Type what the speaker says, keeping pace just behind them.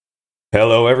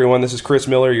Hello, everyone. This is Chris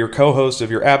Miller, your co-host of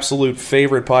your absolute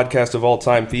favorite podcast of all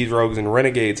time, Thieves, Rogues, and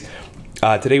Renegades.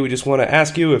 Today, we just want to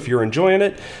ask you, if you're enjoying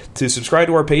it, to subscribe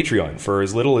to our Patreon. For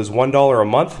as little as $1 a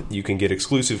month, you can get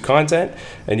exclusive content,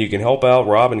 and you can help out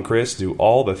Rob and Chris do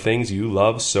all the things you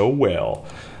love so well.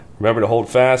 Remember to hold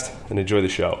fast and enjoy the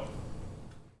show.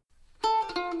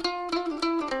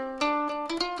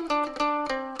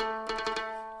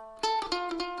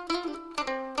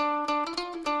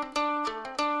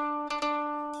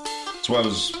 So I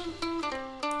was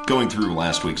going through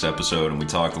last week's episode, and we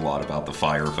talked a lot about the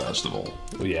Fyre Festival.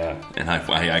 Yeah. And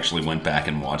I actually went back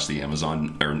and watched the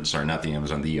Netflix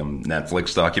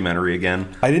documentary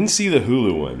again. I didn't see the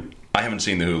Hulu one. I haven't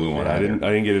seen the Hulu one. I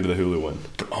didn't get into the Hulu one.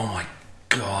 But oh my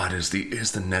God, is the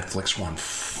Netflix one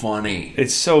funny?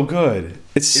 It's so good.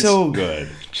 It's so good.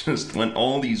 Just when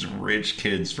all these rich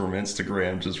kids from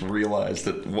Instagram just realized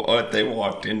that what they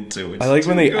walked into. I like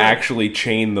when they actually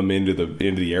chain them into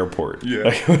the airport. Yeah.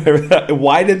 Like,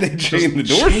 why did they chain the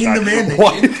doors? Chain them in.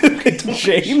 Why did they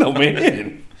chain them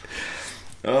in?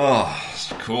 Oh,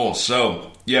 cool.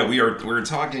 So yeah, we're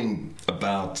talking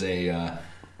about a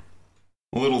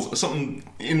little something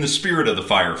in the spirit of the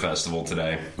Fyre Festival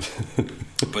today,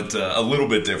 but a little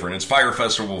bit different. It's Fyre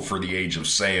Festival for the Age of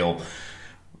Sail.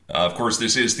 Of course,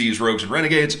 this is Thieves, Rogues, and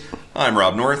Renegades. I'm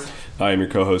Rob North. I am your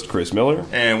co-host, Chris Miller.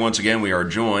 And once again, we are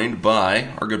joined by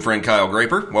our good friend Kyle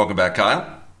Graper. Welcome back,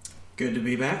 Kyle. Good to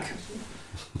be back.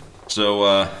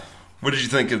 So, what did you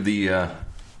think of the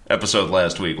epised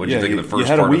last week? What did you think of the first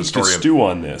part of the story to stew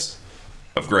on this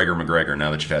of Gregor McGregor,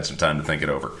 now that you've had some time to think it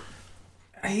over?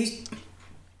 He's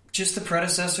just the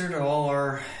predecessor to all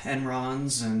our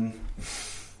Enrons, and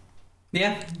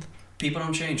yeah, people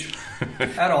don't change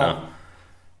at all.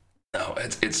 No,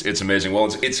 it's amazing. Well,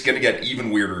 it's going to get even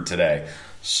weirder today.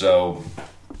 So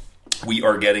we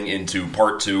are getting into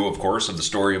part 2, of course, of the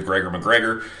story of Gregor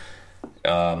McGregor.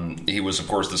 He was, of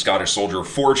course, the Scottish soldier of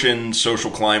fortune,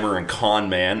 social climber, and con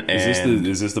man. And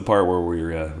is this the part where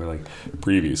we're like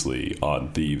previously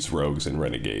on Thieves, Rogues, and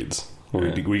Renegades?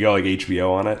 We got like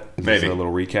HBO on it. Maybe a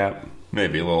little recap.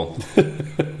 Maybe a little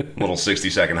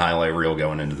 60-second highlight reel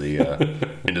going into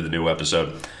the new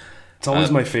episode. It's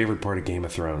always my favorite part of Game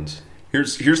of Thrones.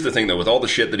 Here's the thing, though. With all the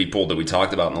shit that he pulled that we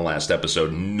talked about in the last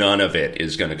episode, none of it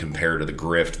is going to compare to the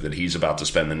grift that he's about to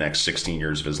spend the next 16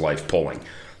 years of his life pulling.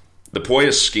 The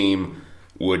Poyas scheme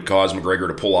would cause McGregor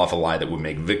to pull off a lie that would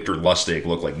make Victor Lustig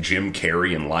look like Jim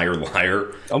Carrey in Liar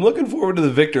Liar. I'm looking forward to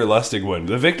the Victor Lustig one.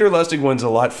 The Victor Lustig one's a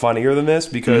lot funnier than this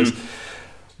because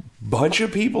bunch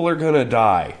of people are going to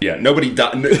die. Yeah, nobody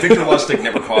died. Victor Lustig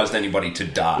never caused anybody to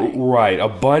die. Right, a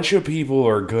bunch of people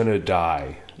are going to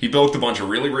die. He bilked a bunch of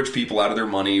really rich people out of their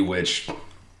money, which,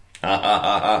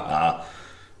 fair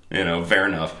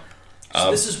enough. So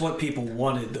this is what people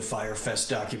wanted the Fyre Fest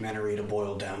documentary to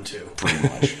boil down to. Pretty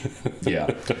much.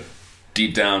 Yeah.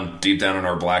 Deep down in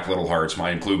our black little hearts,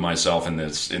 might include myself in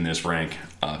this rank.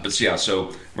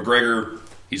 So McGregor,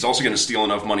 he's also going to steal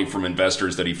enough money from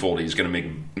investors that he fooled. He's going to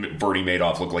make Bernie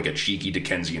Madoff look like a cheeky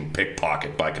Dickensian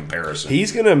pickpocket by comparison.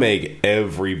 He's going to make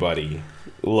everybody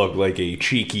look like a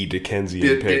cheeky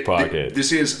Dickensian pickpocket.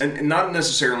 This is, and not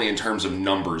necessarily in terms of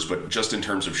numbers, but just in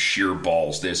terms of sheer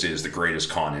balls, this is the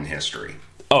greatest con in history.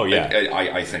 Oh, yeah.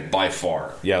 I think, by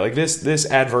far. Yeah, like this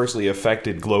adversely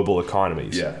affected global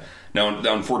economies. Yeah. Now,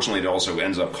 unfortunately, it also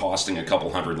ends up costing a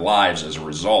couple hundred lives as a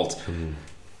result. Mm-hmm.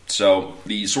 So,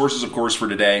 the sources, of course, for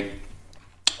today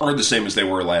are the same as they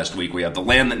were last week. We have The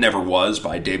Land That Never Was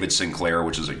by David Sinclair,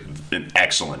 which is an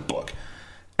excellent book.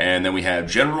 And then we have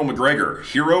General McGregor,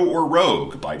 Hero or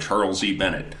Rogue by Charles E.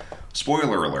 Bennett.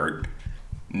 Spoiler alert,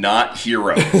 not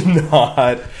hero.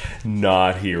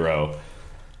 not hero.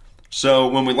 So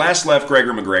when we last left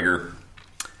Gregor McGregor,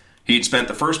 he'd spent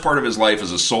the first part of his life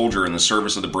as a soldier in the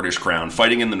service of the British Crown,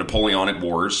 fighting in the Napoleonic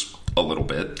Wars a little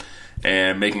bit,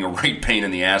 and making a right pain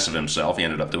in the ass of himself. He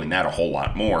ended up doing that a whole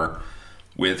lot more,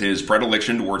 with his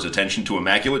predilection towards attention to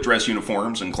immaculate dress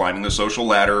uniforms and climbing the social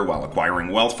ladder while acquiring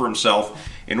wealth for himself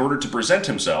in order to present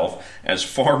himself as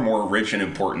far more rich and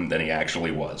important than he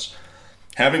actually was.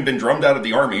 Having been drummed out of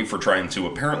the army for trying to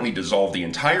apparently dissolve the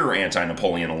entire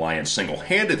anti-Napoleon alliance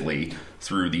single-handedly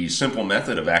through the simple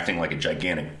method of acting like a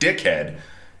gigantic dickhead,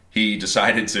 he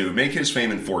decided to make his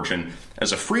fame and fortune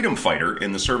as a freedom fighter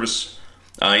in the series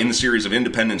of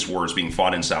independence wars being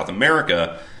fought in South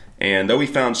America. And though he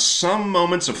found some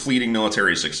moments of fleeting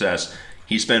military success,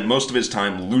 he spent most of his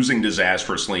time losing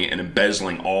disastrously and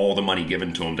embezzling all the money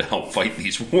given to him to help fight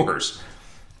these wars.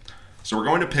 So we're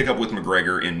going to pick up with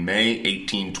McGregor in May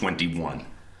 1821.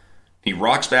 He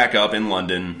rocks back up in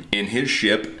London in his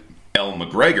ship, El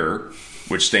McGregor,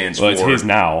 which stands for... Well, it's his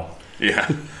now. Yeah.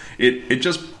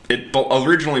 It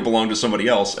originally belonged to somebody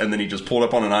else, and then he just pulled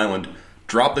up on an island,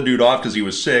 dropped the dude off because he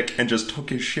was sick, and just took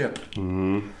his ship.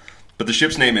 Mm-hmm. But the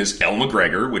ship's name is El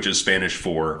McGregor, which is Spanish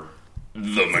for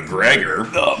the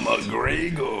McGregor. The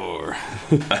McGregor.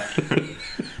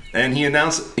 And he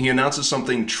announces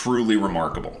something truly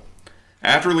remarkable.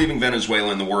 After leaving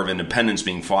Venezuela in the War of Independence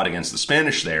being fought against the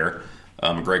Spanish there,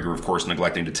 McGregor, of course,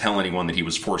 neglecting to tell anyone that he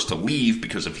was forced to leave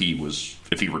because if he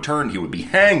returned, he would be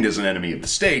hanged as an enemy of the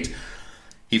state,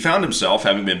 he found himself,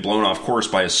 having been blown off course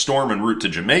by a storm en route to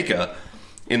Jamaica,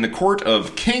 in the court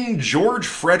of King George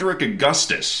Frederick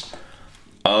Augustus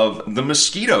of the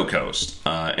Mosquito Coast,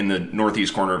 in the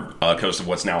northeast corner coast of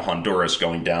what's now Honduras,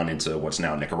 going down into what's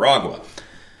now Nicaragua.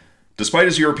 Despite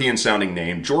his European-sounding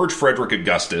name, George Frederick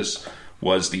Augustus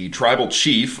was the tribal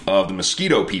chief of the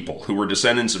Mosquito people, who were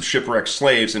descendants of shipwrecked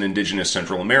slaves and indigenous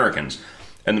Central Americans.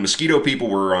 And the Mosquito people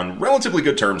were on relatively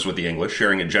good terms with the English,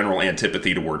 sharing a general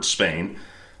antipathy towards Spain,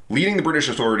 leading the British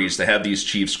authorities to have these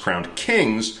chiefs crowned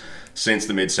kings since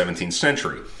the mid-17th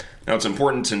century. Now, it's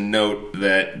important to note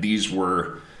that these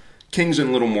were kings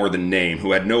in little more than name,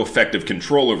 who had no effective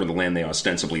control over the land they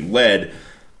ostensibly led,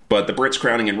 but the Brits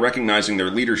crowning and recognizing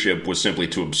their leadership was simply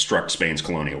to obstruct Spain's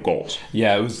colonial goals.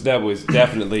 Yeah, that was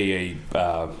definitely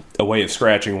a way of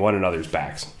scratching one another's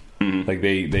backs. Mm-hmm. Like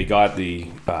they got the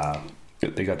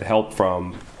help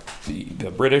from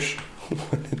the British.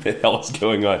 What the hell is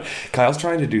going on? Kyle's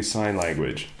trying to do sign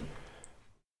language.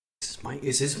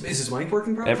 Is his mic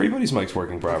working properly? Everybody's mic's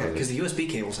working properly. Because the USB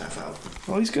cable's half out.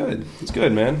 Oh, he's good. He's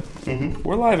good, man. Mm-hmm.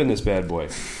 We're live in this bad boy.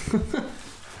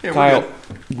 Yeah, Kyle,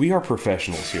 we are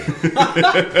professionals here.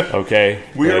 Okay?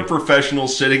 We are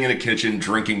professionals sitting in a kitchen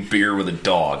drinking beer with a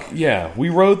dog. Yeah, we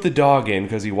rode the dog in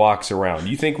because he walks around.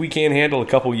 You think we can't handle a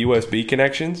couple USB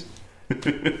connections?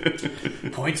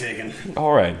 Point taken.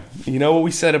 All right. You know what we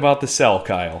said about the cell,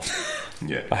 Kyle?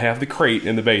 Yeah. I have the crate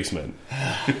in the basement.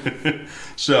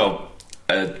 So,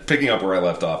 picking up where I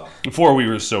left off. Before we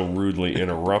were so rudely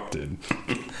interrupted.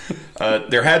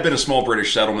 There had been a small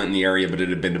British settlement in the area, but it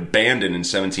had been abandoned in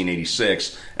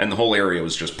 1786, and the whole area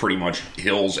was just pretty much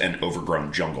hills and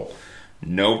overgrown jungle.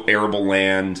 No arable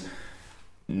land,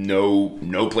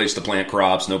 no place to plant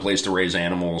crops, no place to raise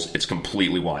animals. It's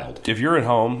completely wild. If you're at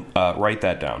home, write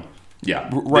that down. Yeah,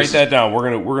 write that down. We're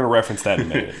gonna reference that in a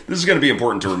minute. This is going to be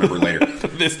important to remember later.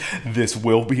 This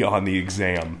will be on the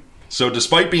exam. So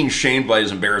despite being shamed by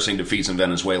his embarrassing defeats in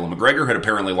Venezuela, McGregor had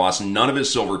apparently lost none of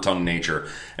his silver-tongued nature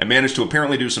and managed to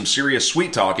apparently do some serious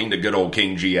sweet-talking to good old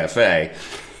King GFA.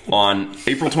 On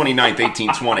April 29th,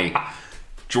 1820,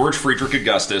 George Frederick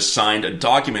Augustus signed a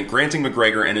document granting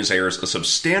McGregor and his heirs a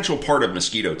substantial part of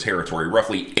Mosquito territory,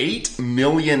 roughly 8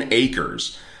 million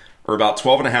acres, or about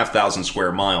 12,500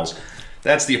 square miles.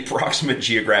 That's the approximate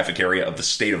geographic area of the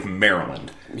state of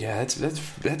Maryland. Yeah,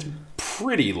 that's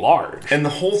pretty large. And the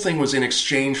whole thing was in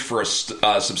exchange for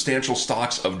substantial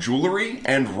stocks of jewelry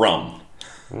and rum.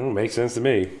 Makes sense to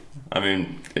me. I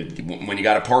mean, when you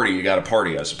got a party,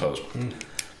 I suppose.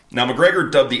 Now,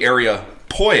 McGregor dubbed the area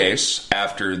Poyes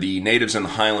after the natives in the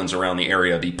highlands around the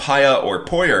area, the Paya or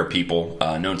Poyer people,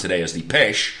 known today as the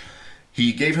Peixe.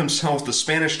 He gave himself the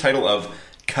Spanish title of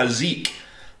Cazique,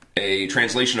 a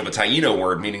translation of a Taino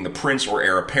word meaning the prince or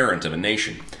heir apparent of a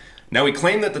nation. Now, he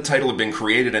claimed that the title had been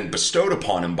created and bestowed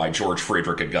upon him by George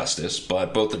Frederick Augustus,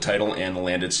 but both the title and the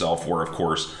land itself were, of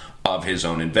course, of his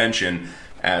own invention,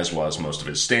 as was most of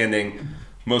his standing,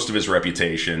 most of his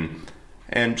reputation,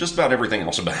 and just about everything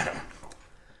else about him.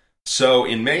 So,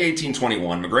 in May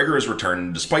 1821, McGregor is returned,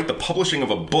 and despite the publishing of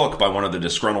a book by one of the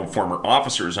disgruntled former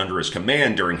officers under his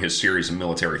command during his series of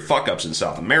military fuck-ups in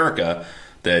South America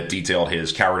that detailed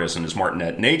his cowardice and his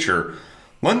martinet nature,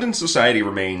 London society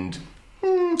remained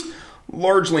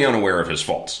largely unaware of his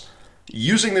faults.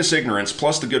 Using this ignorance,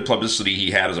 plus the good publicity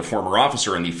he had as a former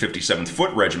officer in the 57th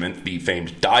Foot Regiment, the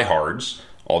famed Diehards,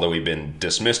 although he'd been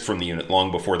dismissed from the unit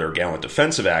long before their gallant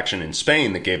defensive action in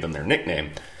Spain that gave them their nickname,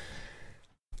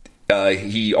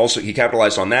 he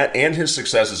capitalized on that and his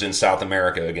successes in South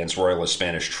America against royalist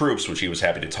Spanish troops, which he was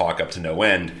happy to talk up to no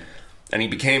end, and he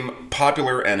became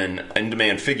popular and an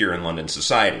in-demand figure in London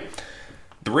society.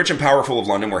 The rich and powerful of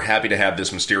London were happy to have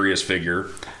this mysterious figure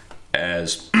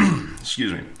as become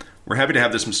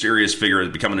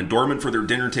an adornment for their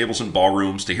dinner tables and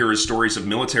ballrooms, to hear his stories of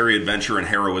military adventure and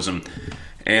heroism,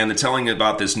 and the telling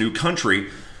about this new country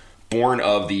born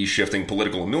of the shifting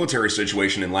political and military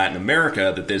situation in Latin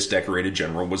America that this decorated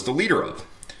general was the leader of.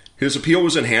 His appeal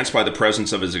was enhanced by the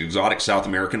presence of his exotic South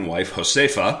American wife,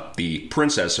 Josefa, the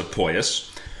Princess of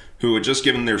Poyes, who had just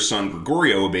given their son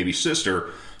Gregorio a baby sister,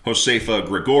 Josefa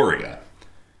Gregoria.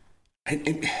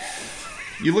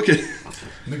 you look at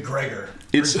McGregor.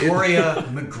 It's- Victoria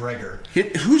McGregor.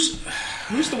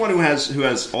 who's the one who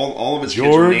has all of his kids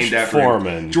are George named after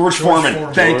Foreman. him? George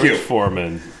Foreman. Thank George you.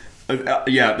 Foreman.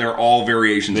 Yeah, they're all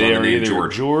variations They on the are name either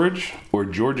George. George or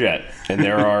Georgette, and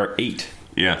there are 8.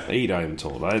 Yeah. 8, I am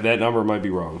told. That number might be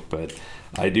wrong, but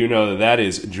I do know that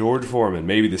is George Foreman,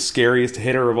 maybe the scariest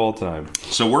hitter of all time.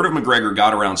 So word of McGregor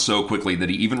got around so quickly that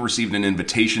he even received an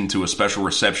invitation to a special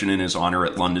reception in his honor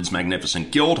at London's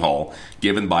magnificent Guildhall,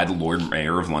 given by the Lord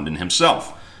Mayor of London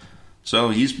himself. So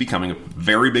he's becoming a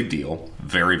very big deal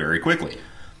very, very quickly.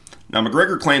 Now,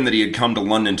 McGregor claimed that he had come to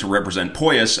London to represent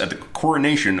Poyas at the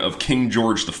coronation of King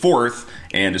George IV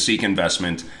and to seek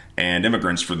investment and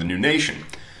immigrants for the new nation.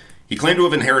 He claimed to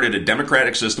have inherited a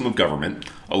democratic system of government,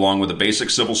 along with a basic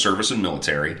civil service and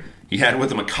military. He had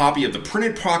with him a copy of the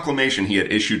printed proclamation he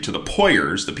had issued to the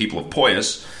Poyers, the people of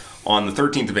Poyas, on the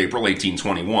 13th of April,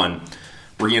 1821,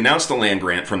 where he announced the land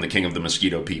grant from the King of the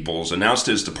Mosquito Peoples, announced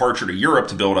his departure to Europe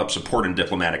to build up support and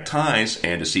diplomatic ties,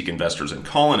 and to seek investors and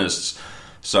colonists,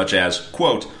 such as,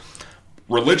 quote,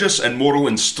 religious and moral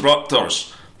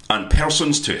instructors, and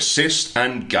persons to assist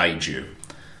and guide you.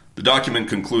 The document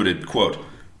concluded, quote,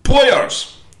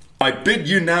 Poyers, I bid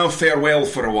you now farewell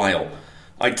for a while.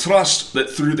 I trust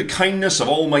that through the kindness of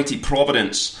Almighty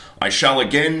Providence, I shall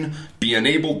again be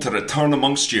enabled to return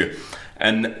amongst you,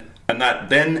 and that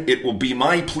then it will be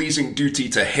my pleasing duty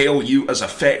to hail you as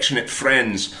affectionate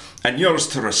friends, and yours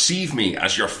to receive me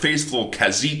as your faithful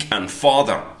cazique and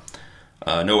father.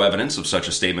 No evidence of such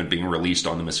a statement being released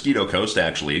on the Mosquito Coast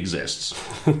actually exists.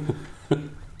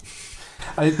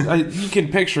 You can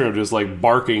picture him just like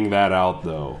barking that out,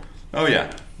 though. Oh,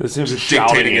 yeah. It's him just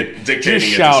Dictating shouting it to just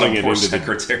some shouting poor it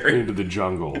secretary. into the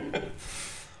jungle.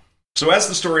 So as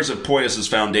the stories of Poyas'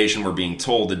 foundation were being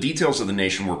told, the details of the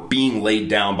nation were being laid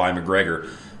down by McGregor,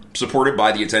 supported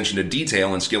by the attention to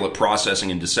detail and skill at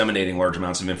processing and disseminating large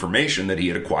amounts of information that he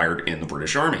had acquired in the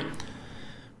British Army.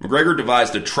 McGregor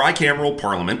devised a tricameral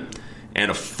parliament and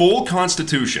a full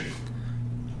constitution.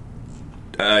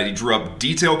 He drew up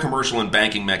detailed commercial and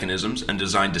banking mechanisms and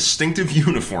designed distinctive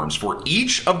uniforms for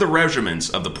each of the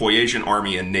regiments of the Poyasian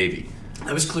Army and Navy.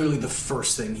 That was clearly the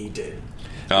first thing he did.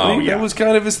 Oh, yeah. That was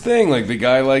kind of his thing. Like the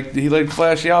guy, he liked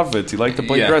flashy outfits. He liked to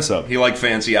play dress up. He liked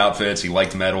fancy outfits. He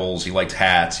liked medals. He liked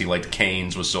hats. He liked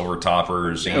canes with silver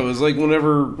toppers. It was like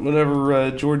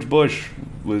whenever George Bush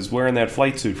was wearing that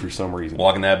flight suit for some reason.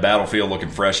 Walking that battlefield looking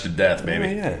fresh to death,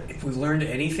 baby. Yeah. If we've learned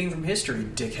anything from history,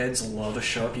 dickheads love a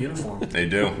sharp uniform. They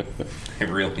do. They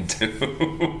really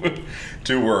do.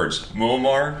 2 words.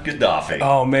 Muammar Gaddafi.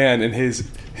 Oh man, and his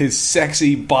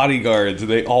sexy bodyguards,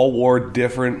 they all wore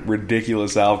different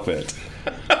ridiculous outfits.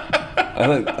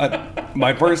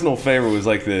 My personal favorite was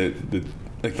like the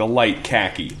light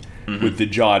khaki with the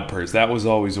jawed purse. That was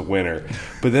always a winner.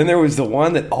 But then there was the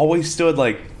one that always stood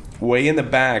like way in the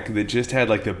back that just had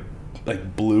like the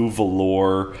blue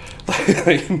velour,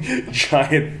 like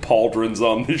giant pauldrons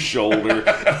on the shoulder,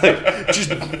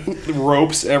 just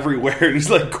ropes everywhere, just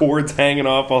like cords hanging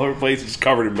off all over the place, just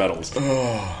covered in medals.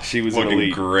 She was Looking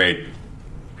elite. great.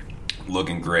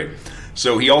 Looking great.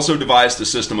 So he also devised a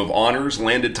system of honors,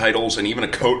 landed titles, and even a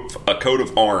coat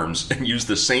of arms, and used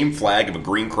the same flag of a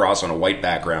green cross on a white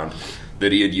background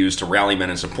that he had used to rally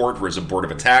men in support for his abortive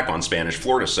attack on Spanish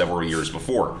Florida several years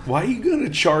before. Why are you going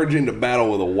to charge into battle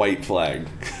with a white flag?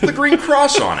 The green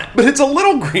cross on it. But it's a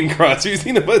little green cross. You've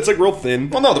seen it, but it's like real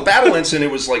thin. Well, no, the battle ensign, it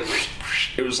was like,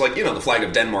 the flag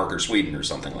of Denmark or Sweden or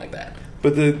something like that.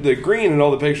 But the green and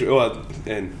all the pictures,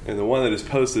 and the one that is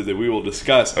posted that we will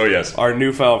discuss. Oh, yes. Our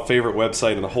newfound favorite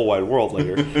website in the whole wide world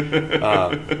later.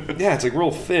 Yeah, it's like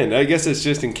real thin. I guess it's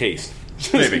just in case.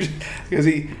 Maybe. Because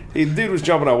the dude was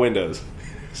jumping on windows.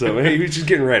 So he was just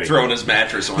getting ready. Throwing his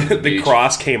mattress on the The beach.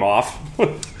 cross came off.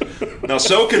 Now,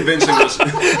 so convincing was...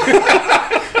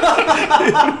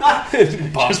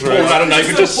 Boss pulling out a knife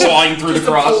and just sawing through the Just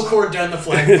a cross. pull cord down the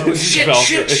flagpole. Shit.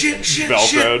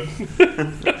 Velcroed.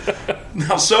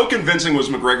 Now, so convincing was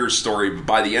McGregor's story,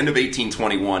 by the end of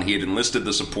 1821, he had enlisted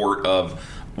the support of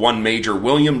one Major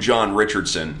William John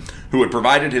Richardson, who had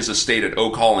provided his estate at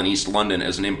Oak Hall in East London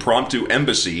as an impromptu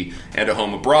embassy and a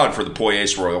home abroad for the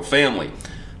Poyas royal family.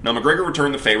 Now, McGregor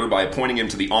returned the favor by appointing him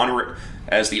to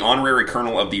as the honorary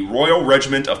colonel of the Royal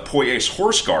Regiment of Poyas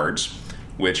Horse Guards,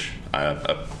 which,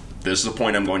 this is a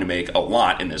point I'm going to make a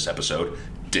lot in this episode,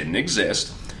 didn't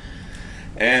exist,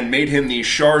 and made him the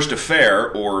charge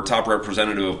d'affaires, or top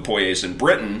representative of Poyas in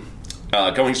Britain,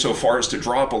 going so far as to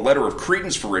draw up a letter of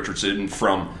credence for Richardson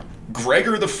from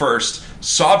Gregor I,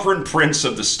 sovereign prince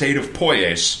of the state of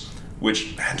Poyas,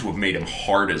 which had to have made him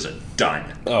hard as a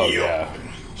diamond. Oh, yeah.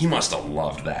 He must have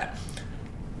loved that.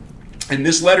 And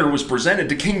this letter was presented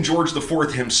to King George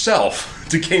IV himself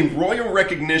to gain royal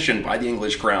recognition by the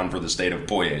English crown for the state of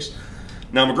Poyais.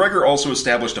 Now, MacGregor also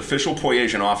established official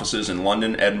Poyasian offices in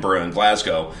London, Edinburgh, and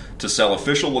Glasgow to sell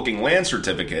official-looking land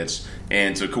certificates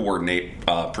and to coordinate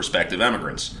prospective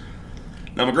emigrants.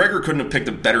 Now, MacGregor couldn't have picked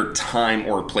a better time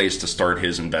or place to start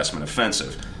his investment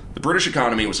offensive. The British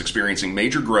economy was experiencing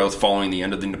major growth following the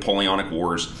end of the Napoleonic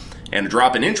Wars, and a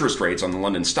drop in interest rates on the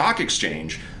London Stock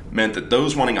Exchange meant that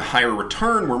those wanting a higher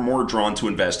return were more drawn to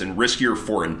invest in riskier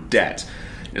foreign debt,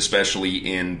 especially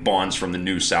in bonds from the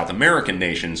new South American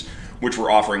nations, which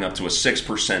were offering up to a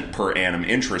 6% per annum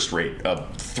interest rate,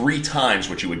 3 times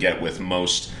what you would get with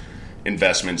most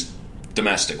investments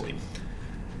domestically.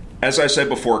 As I said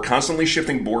before, constantly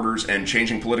shifting borders and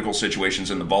changing political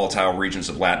situations in the volatile regions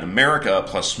of Latin America,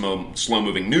 plus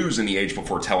slow-moving news in the age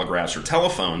before telegraphs or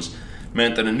telephones,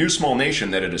 meant that a new small nation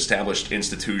that had established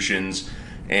institutions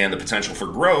and the potential for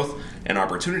growth and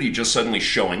opportunity just suddenly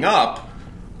showing up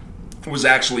was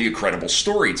actually a credible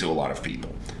story to a lot of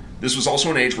people. This was also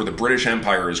an age where the British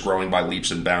Empire is growing by leaps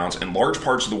and bounds, and large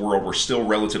parts of the world were still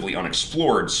relatively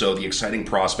unexplored, so the exciting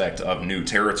prospect of new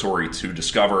territory to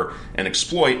discover and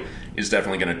exploit is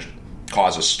definitely going to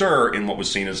cause a stir in what was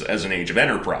seen as an age of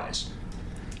enterprise.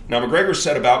 Now, MacGregor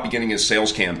set about beginning his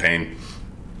sales campaign,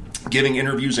 giving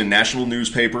interviews in national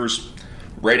newspapers,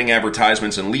 writing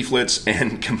advertisements and leaflets,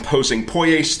 and composing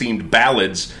Poyais-themed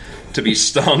ballads to be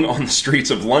sung on the streets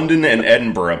of London and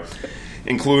Edinburgh,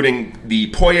 including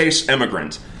the Poyais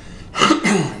Emigrant,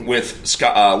 with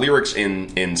lyrics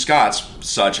in Scots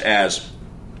such as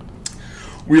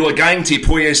 "We'll a gang to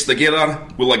Poyais together,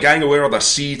 we'll a gang o'er the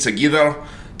sea together,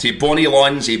 to bonny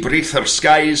lands e breather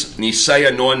skies, ni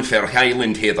saya known for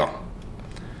Highland heather."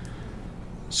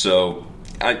 So,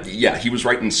 yeah, he was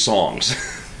writing songs.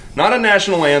 Not a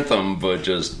national anthem, but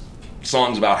just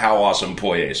songs about how awesome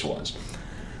Poyais was.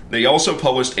 They also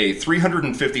published a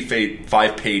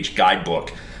 355-page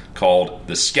guidebook called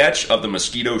The Sketch of the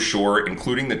Mosquito Shore,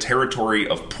 including the territory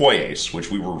of Poyais,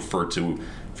 which we will refer to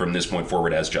from this point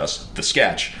forward as just The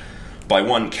Sketch, by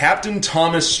one Captain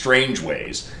Thomas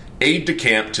Strangeways,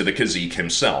 aide-de-camp to the Cazique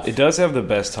himself. It does have the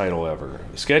best title ever.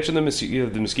 Sketch of the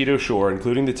Mosquito Shore,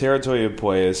 including the territory of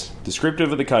Poyais,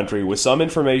 descriptive of the country, with some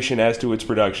information as to its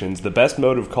productions, the best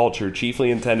mode of culture chiefly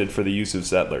intended for the use of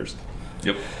settlers.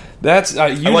 Yep. That's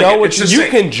you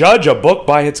can judge a book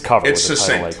by its cover. It's with a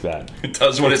title succinct. Like that. It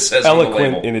does what it's it says on the label.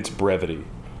 Eloquent in its brevity.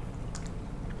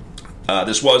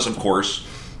 This was, of course,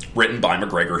 written by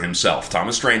MacGregor himself.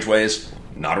 Thomas Strangeways,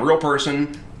 not a real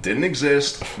person, didn't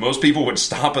exist. Most people would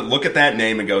stop and look at that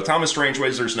name and go, Thomas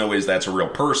Strangeways, there's no ways that's a real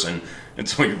person,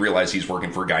 until you realize he's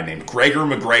working for a guy named Gregor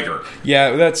MacGregor.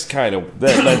 Yeah, that's that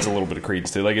lends a little bit of credence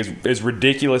to it. Like, as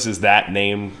ridiculous as that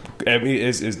name, I mean,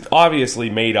 is obviously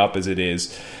made up as it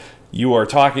is. You are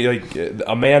talking, like,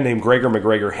 a man named Gregor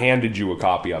MacGregor handed you a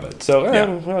copy of it. So,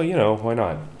 well, why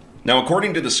not? Now,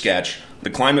 according to the sketch, the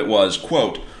climate was,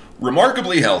 quote,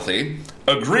 remarkably healthy,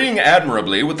 agreeing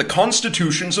admirably with the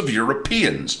constitutions of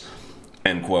Europeans,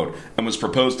 end quote, and was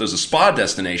proposed as a spa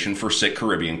destination for sick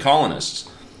Caribbean colonists.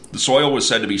 The soil was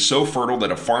said to be so fertile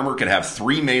that a farmer could have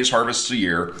 3 maize harvests a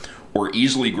year or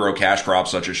easily grow cash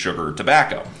crops such as sugar or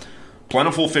tobacco.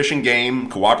 Plentiful fishing game,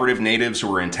 cooperative natives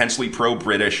who were intensely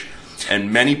pro-British,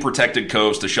 and many protected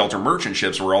coves to shelter merchant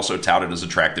ships were also touted as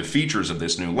attractive features of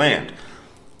this new land.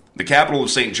 The capital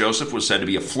of St. Joseph was said to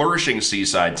be a flourishing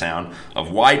seaside town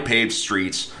of wide paved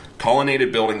streets,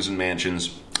 colonnaded buildings and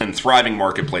mansions, and thriving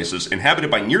marketplaces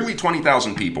inhabited by nearly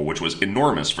 20,000 people, which was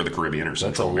enormous for the Caribbean or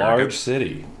Central America. That's a large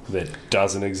city that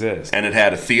doesn't exist. And it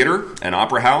had a theater, an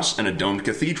opera house, and a domed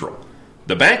cathedral.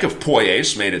 The Bank of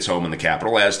Poyais made its home in the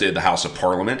capital, as did the House of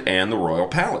Parliament and the Royal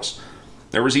Palace.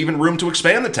 There was even room to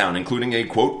expand the town, including a,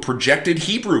 quote, projected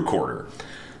Hebrew quarter.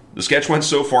 The sketch went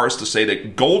so far as to say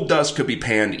that gold dust could be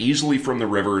panned easily from the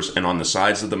rivers, and on the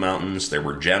sides of the mountains there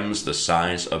were gems the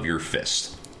size of your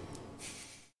fist.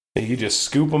 You could just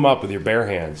scoop them up with your bare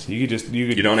hands. You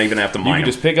don't even have to mine them. You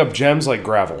could just pick up gems like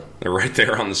gravel. They're right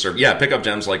there on the surface. Yeah, pick up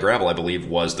gems like gravel, I believe,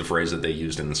 was the phrase that they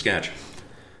used in the sketch.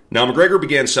 Now, MacGregor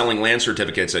began selling land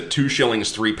certificates at 2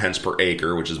 shillings 3 pence per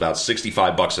acre, which is about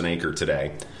 $65 an acre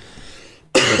today.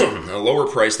 A lower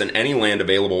price than any land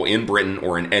available in Britain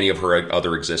or in any of her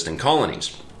other existing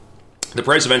colonies. The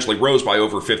price eventually rose by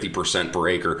over 50% per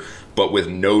acre, but with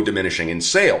no diminishing in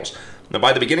sales. Now,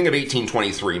 by the beginning of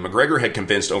 1823, MacGregor had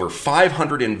convinced over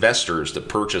 500 investors to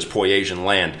purchase Poyasian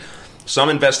land, some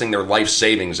investing their life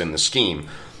savings in the scheme.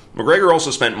 MacGregor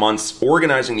also spent months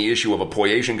organizing the issue of a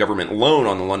Poyasian government loan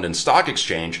on the London Stock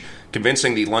Exchange,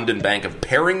 convincing the London Bank of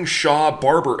Paring, Shaw,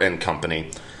 Barber and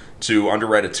Company to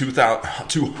underwrite a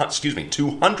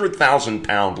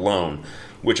 £200,000 loan,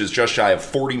 which is just shy of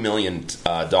 $40 million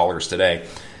today.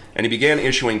 And he began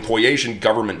issuing Poyasian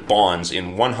government bonds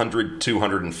in 100,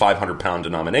 200, and 500 pound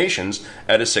denominations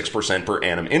at a 6% per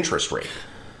annum interest rate.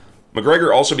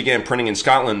 MacGregor also began printing in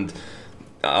Scotland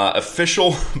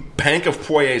official Bank of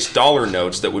Poyais dollar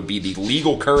notes that would be the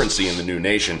legal currency in the new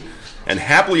nation, and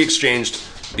happily exchanged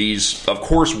these, of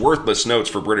course, worthless notes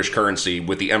for British currency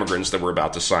with the emigrants that were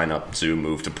about to sign up to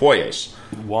move to Poyais.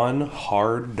 One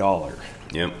hard dollar.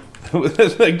 Yep.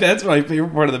 Like, that's my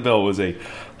favorite part of the bill, was a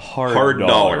hard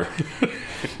dollar.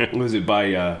 Was it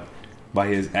by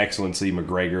His Excellency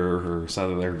MacGregor or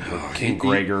something, or King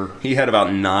Gregor? He had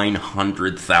about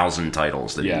 900,000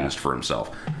 titles that he used for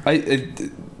himself.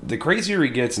 The crazier he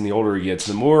gets and the older he gets,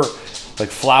 the more like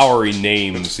flowery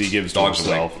names he gives to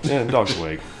himself. Yeah,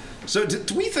 Dogswig. So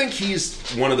do we think he's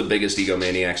one of the biggest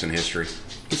egomaniacs in history?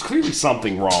 There's clearly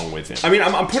something wrong with him. I mean,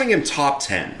 I'm putting him top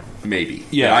 10, maybe,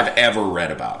 that I've ever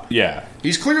read about. Yeah.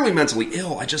 He's clearly mentally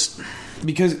ill.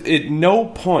 Because at no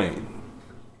point,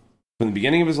 from the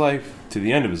beginning of his life to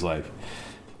the end of his life,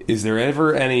 is there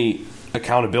ever any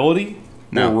accountability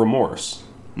or remorse?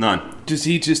 None.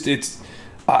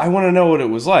 I want to know what it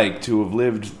was like to have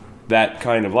lived that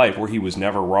kind of life where he was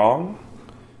never wrong.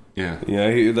 Yeah.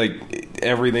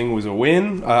 Everything was a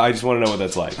win. I just want to know what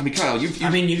that's like. I mean, Kyle, you've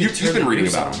been reading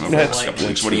about him over the last couple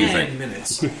weeks. What do you think?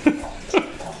 Minutes.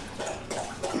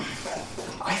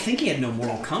 I think he had no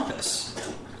moral compass.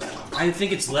 I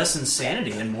think it's less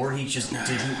insanity and more he just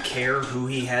didn't care who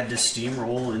he had to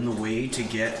steamroll in the way to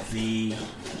get the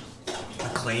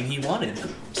acclaim he wanted.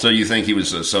 So you think he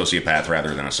was a sociopath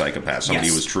rather than a psychopath? Somebody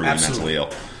who was truly mentally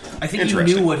ill? I think he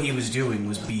knew what he was doing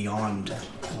was beyond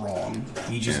wrong.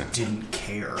 He just didn't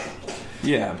care.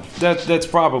 Yeah, that's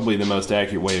probably the most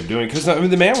accurate way of doing it. Because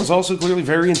the man was also clearly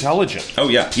very intelligent. Oh,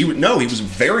 yeah. He was a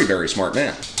very, very smart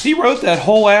man. He wrote that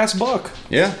whole ass book.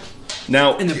 Yeah.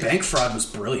 Now, and the bank fraud was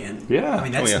brilliant. Yeah. I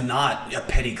mean, that's not a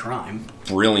petty crime.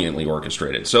 Brilliantly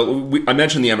orchestrated. So I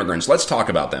mentioned the emigrants. Let's talk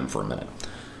about them for a minute.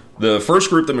 The first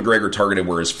group that MacGregor targeted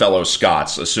were his fellow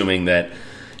Scots, assuming that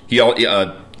he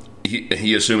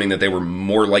assuming that they were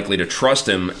more likely to trust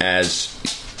him as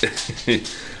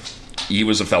he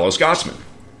was a fellow Scotsman.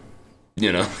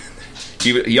 You know,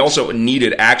 he also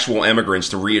needed actual emigrants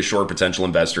to reassure potential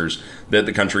investors that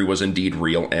the country was indeed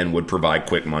real and would provide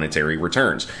quick monetary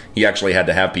returns. He actually had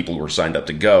to have people who were signed up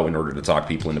to go in order to talk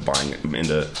people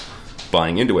into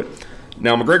buying into it.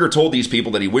 Now, MacGregor told these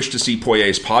people that he wished to see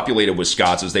Poyais populated with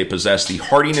Scots as they possessed the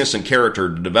hardiness and character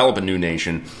to develop a new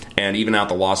nation and even out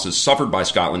the losses suffered by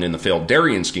Scotland in the failed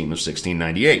Darien scheme of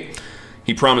 1698.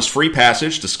 He promised free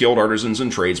passage to skilled artisans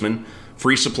and tradesmen,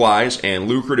 free supplies, and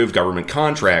lucrative government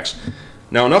contracts.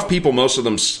 Now, enough people, most of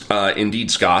them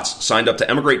indeed Scots, signed up to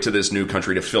emigrate to this new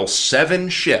country to fill 7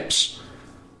 ships.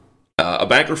 A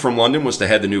banker from London was to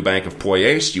head the new Bank of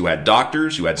Poyais. You had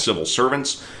doctors, you had civil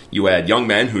servants, you had young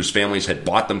men whose families had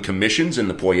bought them commissions in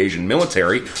the Poyasian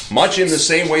military, much in the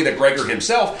same way that Gregor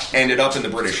himself ended up in the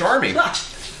British Army.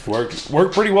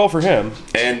 Worked pretty well for him.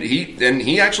 And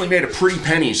he actually made a pretty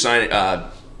penny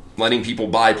letting people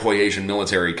buy Poyasian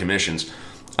military commissions.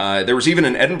 There was even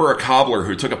an Edinburgh cobbler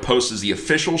who took a post as the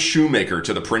official shoemaker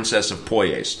to the Princess of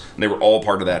Poyais. And they were all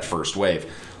part of that first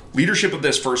wave. Leadership of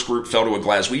this first group fell to a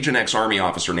Glaswegian ex-army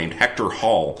officer named Hector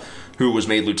Hall, who was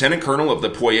made lieutenant colonel of the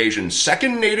Poyasian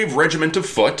 2nd Native Regiment of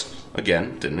Foot,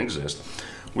 again, didn't exist,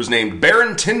 was named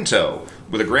Baron Tinto,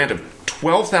 with a grant of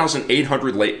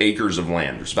 12,800 acres of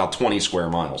land. There's about 20 square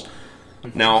miles.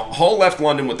 Now, Hall left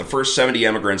London with the first 70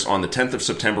 immigrants on the 10th of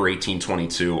September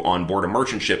 1822 on board a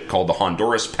merchant ship called the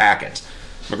Honduras Packet.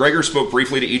 MacGregor spoke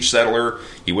briefly to each settler,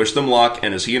 he wished them luck,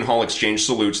 and as he and Hall exchanged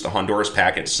salutes, the Honduras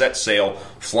Packet set sail,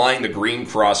 flying the Green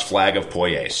Cross flag of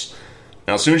Poyais.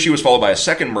 Now, soon she was followed by a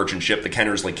second merchant ship, the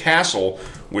Kennersley Castle,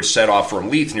 which set off from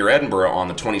Leith near Edinburgh on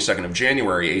the 22nd of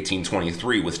January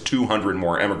 1823 with 200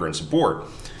 more emigrants aboard.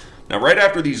 Now, right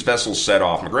after these vessels set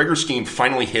off, MacGregor's scheme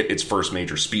finally hit its first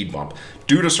major speed bump,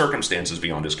 due to circumstances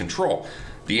beyond his control.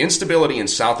 The instability in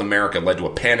South America led to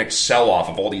a panicked sell-off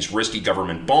of all these risky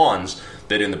government bonds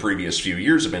that in the previous few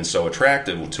years have been so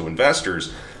attractive to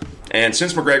investors. And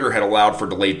since MacGregor had allowed for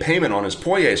delayed payment on his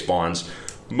Poyais bonds,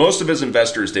 most of his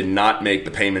investors did not make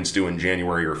the payments due in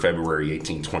January or February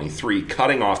 1823,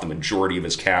 cutting off the majority of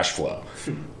his cash flow.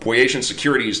 Poyasian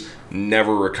securities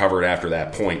never recovered after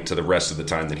that point to the rest of the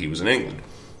time that he was in England.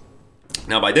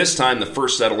 Now, by this time, the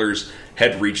first settlers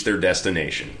had reached their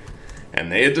destination,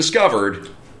 and they had discovered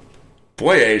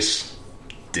Poyais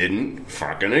didn't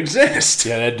fucking exist.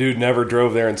 Yeah, that dude never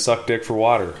drove there and sucked dick for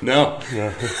water. No.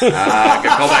 Good call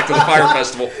back to the Fire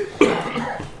Festival.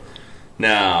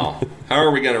 Now, how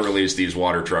are we going to release these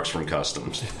water trucks from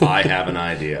customs? I have an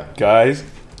idea. Guys,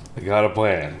 I got a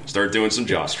plan. Start doing some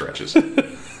jaw stretches.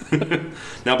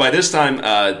 Now, by this time,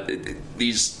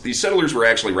 these settlers were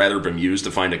actually rather bemused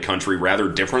to find a country rather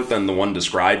different than the one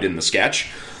described in the sketch.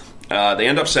 They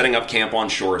end up setting up camp on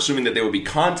shore, assuming that they would be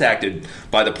contacted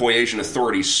by the Poyasian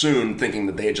authorities soon, thinking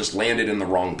that they had just landed in the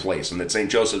wrong place and that St.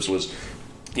 Joseph's was,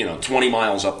 20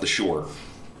 miles up the shore.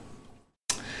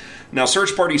 Now,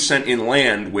 search parties sent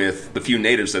inland with the few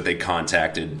natives that they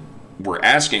contacted were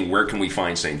asking, where can we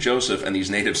find St. Joseph? And these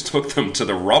natives took them to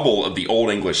the rubble of the Old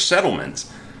English settlement.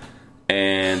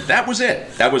 And that was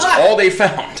it. That was all they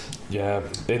found. Yeah,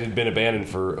 it had been abandoned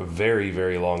for a very,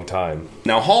 very long time.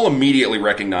 Now, Hall immediately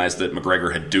recognized that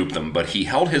MacGregor had duped them, but he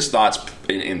held his thoughts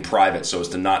in private so as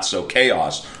to not sow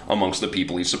chaos amongst the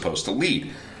people he's supposed to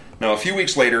lead. Now, a few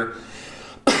weeks later,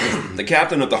 the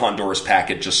captain of the Honduras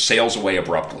packet just sails away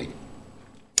abruptly,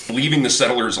 leaving the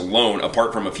settlers alone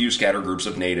apart from a few scattered groups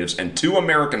of natives and 2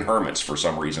 American hermits for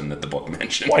some reason that the book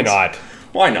mentions. Why not?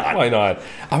 Why not? Why not?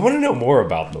 I want to know more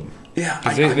about them. Yeah.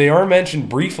 They are mentioned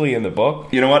briefly in the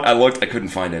book. You know what? I looked. I couldn't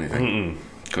find anything.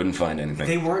 Couldn't find anything.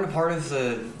 They weren't a part of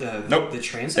the Nope. the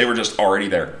transit? They were just already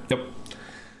there. Yep.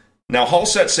 Now, Hull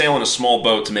set sail in a small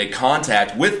boat to make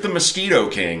contact with the Mosquito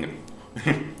King.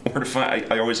 Or to find,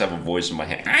 I always have a voice in my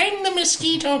head. I'm the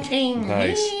Mosquito King.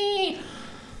 Nice.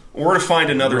 Or to find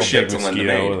another Real ship big to lend them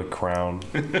mosquito aid. with a crown.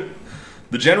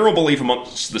 The general belief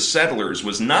amongst the settlers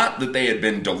was not that they had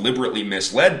been deliberately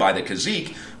misled by the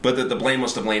Cazique, but that the blame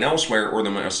must have lain elsewhere, or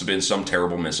there must have been some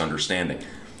terrible misunderstanding.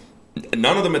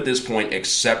 None of them at this point,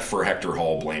 except for Hector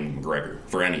Hall, blamed MacGregor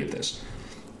for any of this.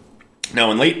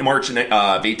 Now, in late March of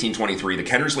 1823, the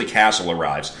Kennersley Castle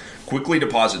arrives, quickly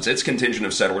deposits its contingent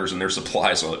of settlers and their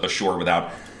supplies ashore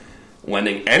without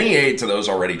lending any aid to those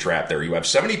already trapped there. You have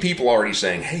 70 people already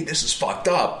saying, hey, this is fucked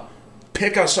up.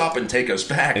 Pick us up and take us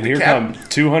back. And here come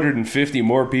 250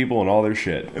 more people and all their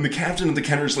shit. And the captain of the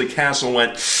Kennersley Castle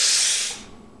went,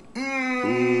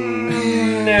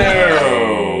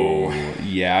 no.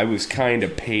 Yeah, I was kind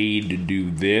of paid to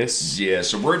do this. Yeah,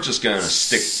 so we're just going to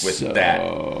stick with that.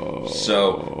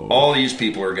 So all these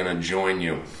people are going to join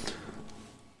you.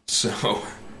 So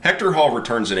Hector Hall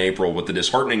returns in April with the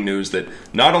disheartening news that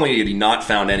not only had he not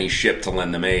found any ship to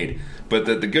lend them aid, but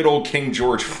that the good old King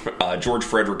George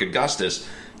Frederick Augustus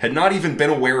had not even been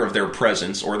aware of their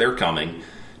presence or their coming,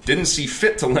 didn't see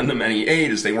fit to lend them any aid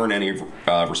as they weren't any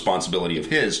responsibility of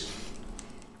his.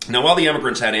 Now, while the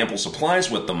emigrants had ample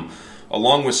supplies with them,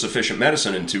 along with sufficient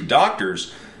medicine and 2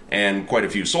 doctors, and quite a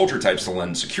few soldier types to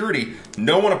lend security,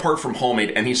 no one apart from Hall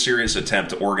made any serious attempt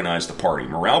to organize the party.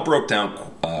 Morale broke down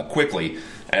quickly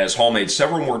as Hall made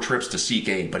several more trips to seek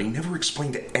aid, but he never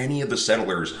explained to any of the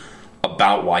settlers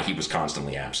about why he was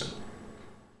constantly absent.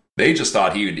 They just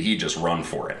thought he'd just run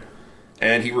for it.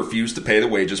 And he refused to pay the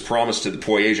wages promised to the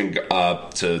Poyasian,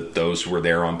 to those who were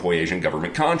there on Poyasian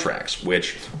government contracts,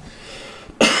 which,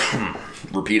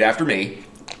 repeat after me,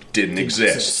 didn't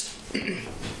exist.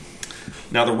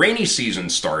 Now, the rainy season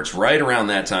starts right around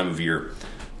that time of year,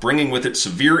 bringing with it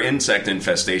severe insect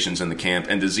infestations in the camp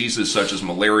and diseases such as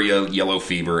malaria, yellow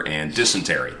fever, and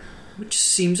dysentery. Which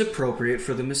seems appropriate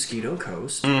for the Mosquito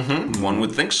Coast. One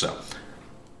would think so.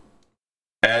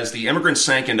 As the immigrants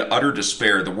sank into utter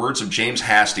despair, the words of James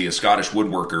Hastie, a Scottish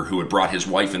woodworker who had brought his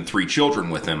wife and 3 children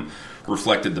with him,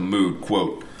 reflected the mood.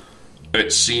 Quote,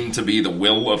 "It seemed to be the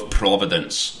will of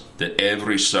Providence that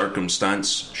every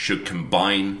circumstance should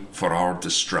combine for our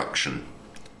destruction."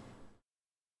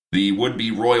 The would-be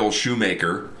royal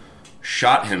shoemaker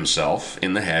shot himself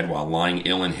in the head while lying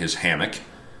ill in his hammock,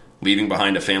 leaving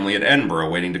behind a family at Edinburgh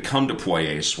waiting to come to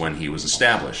Poyais when he was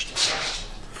established.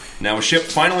 Now, a ship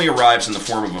finally arrives in the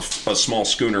form of a small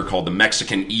schooner called the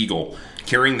Mexican Eagle,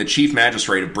 carrying the chief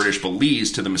magistrate of British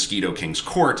Belize to the Mosquito King's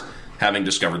court, having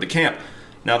discovered the camp.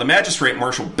 Now, the magistrate,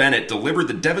 Marshal Bennett, delivered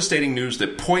the devastating news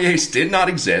that Poyais did not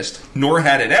exist, nor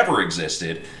had it ever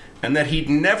existed, and that he'd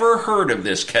never heard of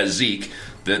this Cazique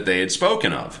that they had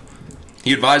spoken of.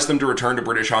 He advised them to return to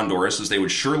British Honduras, as they would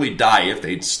surely die if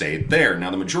they'd stayed there. Now,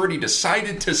 the majority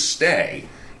decided to stay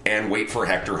and wait for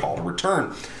Hector Hall to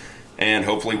return, and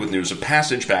hopefully with news of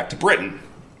passage back to Britain.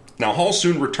 Now, Hall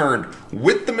soon returned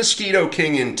with the Mosquito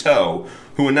King in tow,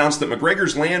 who announced that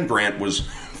MacGregor's land grant was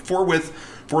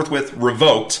forthwith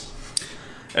revoked,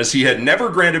 as he had never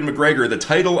granted MacGregor the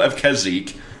title of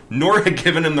Cazique, nor had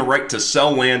given him the right to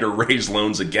sell land or raise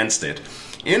loans against it.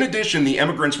 In addition, the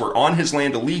emigrants were on his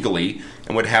land illegally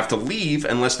and would have to leave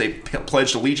unless they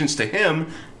pledged allegiance to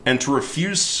him, and to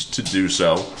refuse to do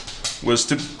so was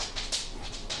to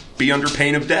be under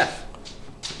pain of death.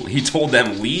 He told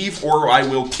them, "Leave or I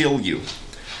will kill you."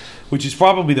 which is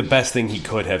probably the best thing he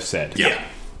could have said. Yeah.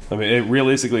 I mean,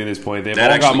 realistically, at this point, they've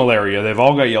That all got actually- malaria. They've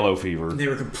all got yellow fever. They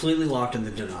were completely locked in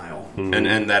the denial.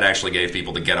 And that actually gave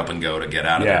people the get up and go to get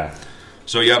out of Yeah. there.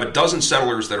 So you have a dozen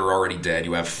settlers that are already dead.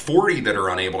 You have 40 that are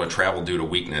unable to travel due to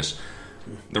weakness.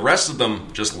 The rest of them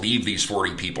just leave these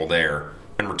 40 people there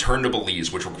and return to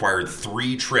Belize, which required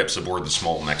 3 trips aboard the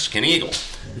small Mexican Eagle.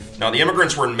 Now, the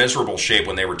immigrants were in miserable shape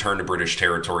when they returned to British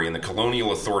territory, and the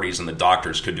colonial authorities and the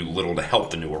doctors could do little to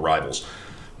help the new arrivals.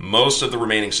 Most of the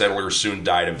remaining settlers soon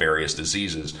died of various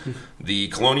diseases. The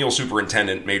colonial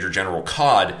superintendent, Major General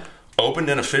Codd,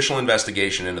 opened an official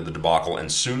investigation into the debacle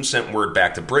and soon sent word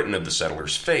back to Britain of the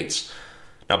settlers' fates.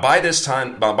 Now, by the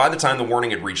time the warning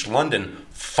had reached London,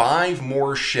 5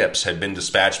 more ships had been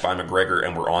dispatched by MacGregor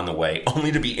and were on the way,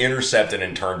 only to be intercepted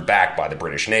and turned back by the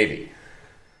British Navy.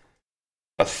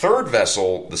 A third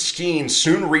vessel, the Skene,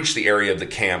 soon reached the area of the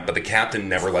camp, but the captain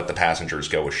never let the passengers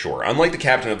go ashore. Unlike the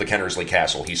captain of the Kennersley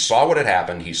Castle, he saw what had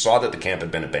happened, he saw that the camp had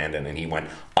been abandoned, and he went,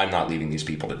 I'm not leaving these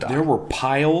people to die. There were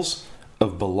piles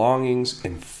of belongings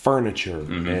and furniture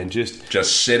and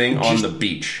Just sitting on the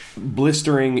beach.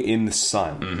 blistering in the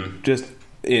sun.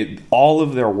 All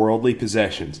of their worldly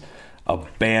possessions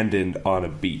abandoned on a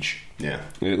beach. Yeah.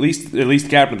 At least the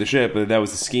captain of the ship, that was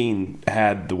the Skene,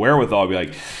 had the wherewithal to be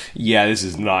like, yeah, this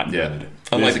is not good.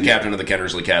 Unlike the captain of the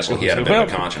Kennersley Castle, he had a bit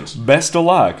of a conscience. Best of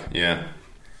luck. Yeah.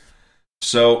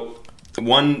 So,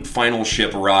 one final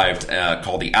ship arrived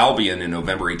called the Albion in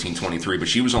November 1823, but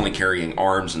she was only carrying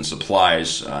arms and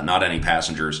supplies, not any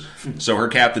passengers. So her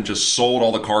captain just sold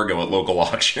all the cargo at local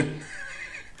auction.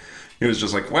 He was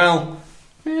just like, well,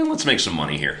 let's make some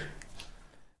money here.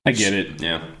 I get it.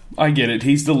 Yeah. I get it.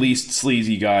 He's the least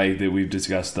sleazy guy that we've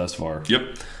discussed thus far.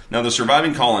 Yep. Now, the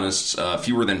surviving colonists,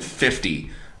 fewer than 50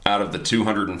 out of the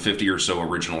 250 or so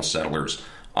original settlers,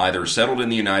 either settled in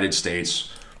the United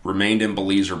States, remained in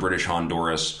Belize or British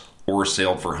Honduras, or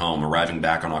sailed for home, arriving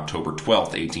back on October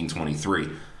 12th, 1823.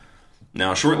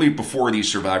 Now, shortly before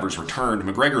these survivors returned,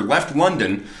 MacGregor left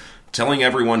London, telling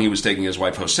everyone he was taking his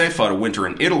wife Josefa to winter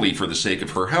in Italy for the sake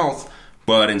of her health,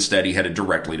 but instead he headed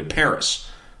directly to Paris.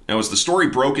 Now, as the story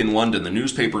broke in London, the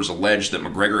newspapers alleged that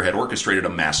MacGregor had orchestrated a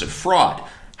massive fraud.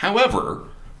 However,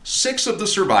 6 of the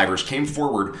survivors came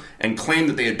forward and claimed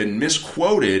that they had been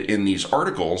misquoted in these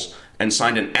articles and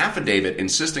signed an affidavit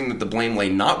insisting that the blame lay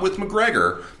not with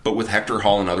MacGregor, but with Hector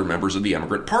Hall and other members of the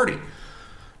Emigrant Party.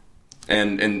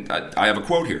 And I have a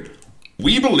quote here.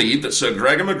 We believe that Sir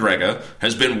Gregor MacGregor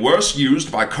has been worse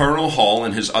used by Colonel Hall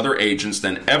and his other agents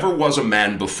than ever was a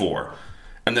man before,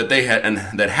 and that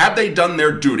had they done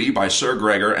their duty by Sir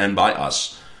Gregor and by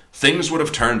us, things would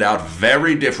have turned out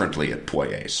very differently at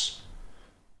Poyais.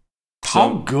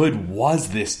 How good was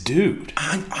this dude?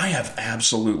 I have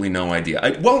absolutely no idea.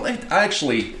 I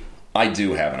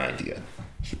do have an idea.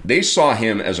 They saw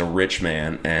him as a rich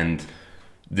man, and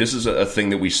this is a thing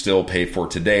that we still pay for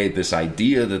today, this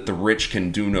idea that the rich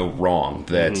can do no wrong,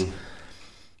 that,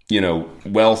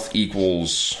 wealth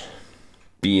equals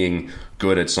being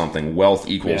good at something. Wealth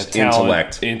equals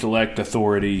talent, intellect,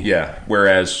 authority. Yeah,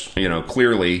 whereas,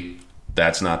 clearly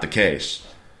that's not the case.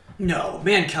 No,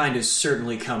 mankind has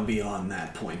certainly come beyond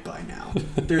that point by now.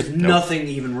 There's nothing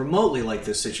even remotely like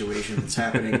this situation that's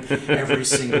happening every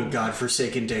single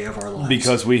godforsaken day of our lives.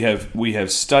 Because we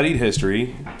have studied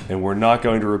history, and we're not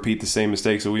going to repeat the same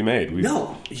mistakes that we made.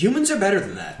 No, humans are better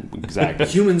than that. Exactly.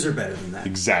 Humans are better than that.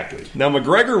 Exactly. Now,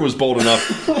 MacGregor was bold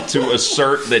enough to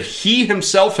assert that he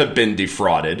himself had been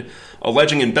defrauded,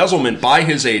 alleging embezzlement by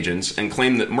his agents, and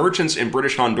claimed that merchants in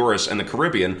British Honduras and the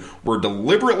Caribbean were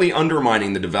deliberately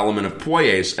undermining the development of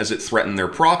Poyais as it threatened their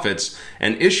profits,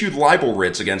 and issued libel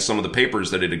writs against some of the papers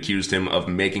that had accused him of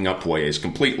making up Poyais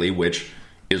completely, which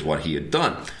is what he had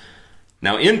done.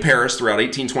 Now, in Paris, throughout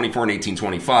 1824 and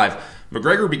 1825,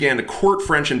 MacGregor began to court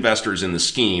French investors in the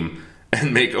scheme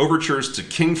and make overtures to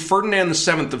King Ferdinand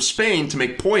VII of Spain to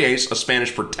make Poyais a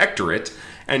Spanish protectorate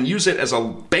and use it as a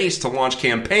base to launch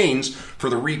campaigns for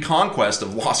the reconquest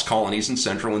of lost colonies in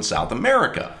Central and South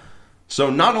America. So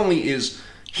not only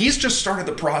he's just started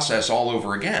the process all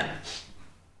over again.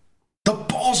 The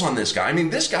balls on this guy. I mean,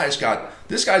 this guy's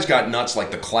got nuts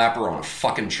like the clapper on a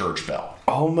fucking church bell.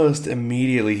 Almost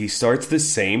immediately, he starts the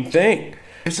same thing.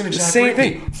 It's an exact same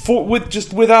thing.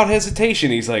 Without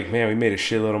hesitation, he's like, "Man, we made a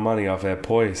shitload of money off that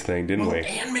Poyais thing, didn't we?"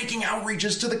 And making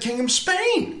outreaches to the King of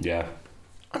Spain. Yeah.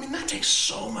 I mean, that takes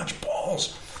so much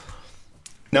balls.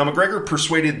 Now, MacGregor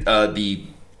persuaded the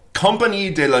Compagnie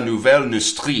de la Nouvelle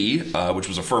Industrie, which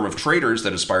was a firm of traders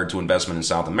that aspired to investment in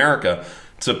South America,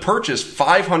 to purchase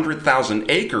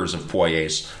 500,000 acres of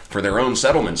Poyais for their own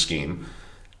settlement scheme.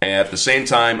 At the same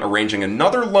time, arranging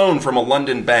another loan from a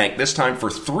London bank, this time for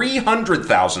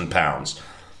 £300,000.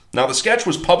 Now, the sketch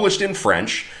was published in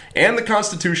French, and the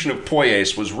Constitution of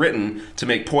Poyais was written to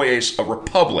make Poyais a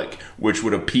republic, which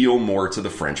would appeal more to the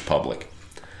French public.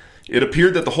 It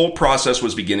appeared that the whole process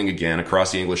was beginning again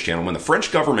across the English Channel when the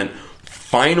French government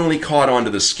finally caught on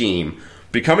to the scheme,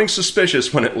 becoming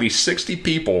suspicious when at least 60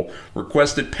 people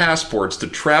requested passports to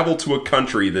travel to a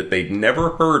country that they'd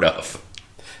never heard of.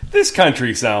 This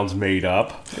country sounds made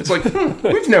up. It's like,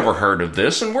 we've never heard of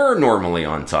this, and we're normally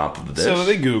on top of this. So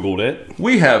they Googled it.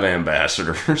 We have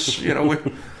ambassadors,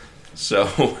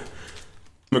 So,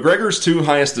 MacGregor's two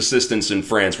highest assistants in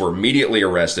France were immediately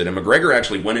arrested, and MacGregor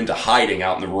actually went into hiding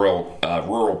out in the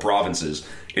rural provinces.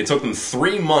 It took them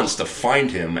 3 months to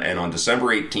find him, and on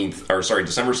December 7th,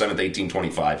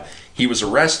 1825, he was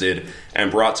arrested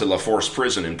and brought to La Force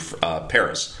prison in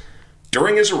Paris.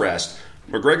 During his arrest,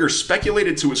 MacGregor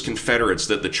speculated to his Confederates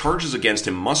that the charges against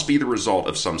him must be the result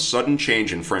of some sudden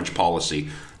change in French policy,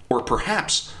 or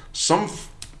perhaps some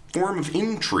form of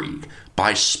intrigue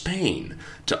by Spain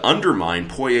to undermine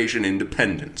Poyasian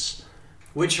independence.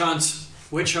 Witch hunts.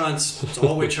 It's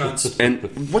all witch hunts.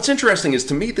 And what's interesting is,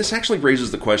 to me, this actually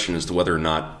raises the question as to whether or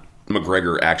not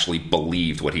MacGregor actually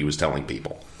believed what he was telling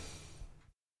people.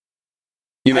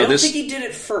 I don't think he did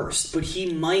it first, but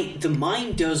he might. The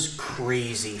mind does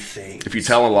crazy things. If you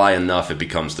tell a lie enough, it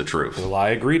becomes the truth. A lie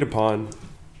agreed upon.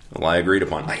 I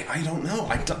don't know.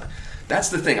 That's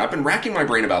the thing. I've been racking my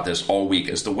brain about this all week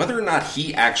as to whether or not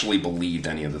he actually believed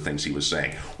any of the things he was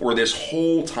saying. Or this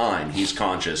whole time he's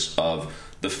conscious of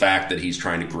the fact that he's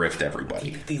trying to grift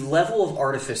everybody. The level of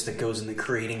artifice that goes into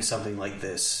creating something like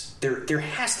this, there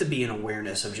has to be an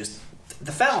awareness of just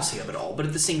the fallacy of it all. But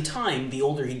at the same time, the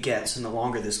older he gets and the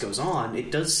longer this goes on, it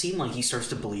does seem like he starts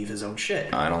to believe his own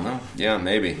shit. I don't know. Yeah,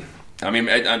 maybe. I mean,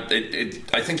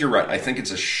 I think you're right. I think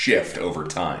it's a shift over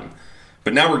time.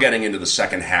 But now we're getting into the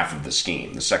second half of the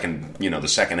scheme, the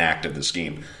second act of the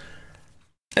scheme.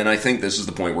 And I think this is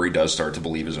the point where he does start to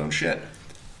believe his own shit.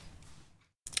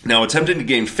 Now, attempting to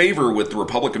gain favor with the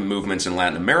Republican movements in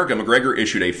Latin America, MacGregor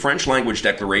issued a French-language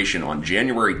declaration on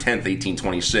January 10th,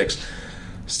 1826,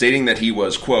 stating that he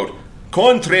was, quote,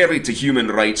 contrary to human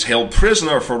rights, held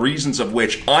prisoner for reasons of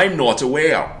which I'm not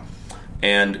aware,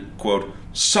 and, quote,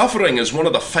 suffering as one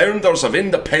of the founders of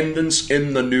independence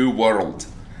in the New World,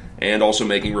 and also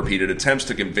making repeated attempts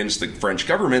to convince the French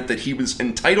government that he was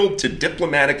entitled to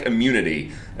diplomatic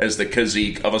immunity as the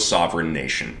cazique of a sovereign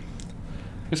nation.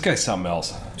 This guy's something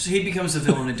else. So he becomes a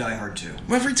villain in Die Hard 2.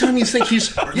 Every time you think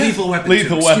he's... Lethal Weapon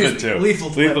 2.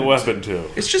 Lethal Weapon 2.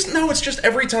 It's just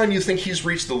every time you think he's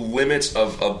reached the limits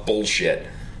of bullshit,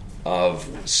 of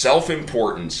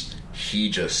self-importance, he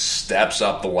just steps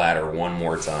up the ladder one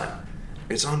more time.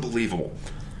 It's unbelievable.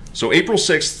 So April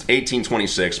 6th,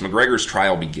 1826, MacGregor's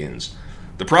trial begins.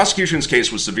 The prosecution's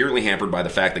case was severely hampered by the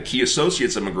fact that key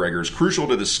associates of MacGregor's, crucial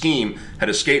to the scheme, had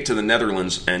escaped to the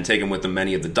Netherlands and taken with them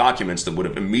many of the documents that would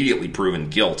have immediately proven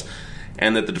guilt,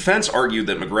 and that the defense argued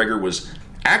that MacGregor was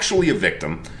actually a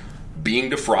victim,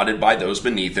 being defrauded by those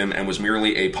beneath him, and was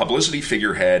merely a publicity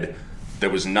figurehead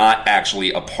that was not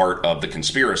actually a part of the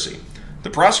conspiracy. The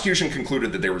prosecution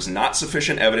concluded that there was not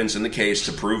sufficient evidence in the case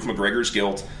to prove MacGregor's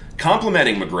guilt,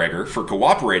 complimenting MacGregor for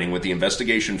cooperating with the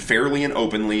investigation fairly and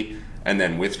openly, and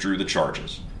then withdrew the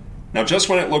charges. Now, just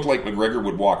when it looked like MacGregor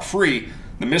would walk free,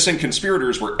 the missing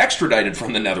conspirators were extradited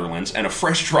from the Netherlands, and a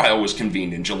fresh trial was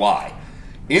convened in July.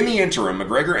 In the interim,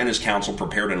 MacGregor and his counsel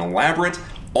prepared an elaborate,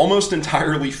 almost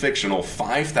entirely fictional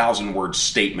 5,000-word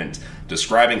statement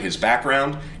describing his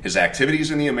background, his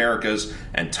activities in the Americas,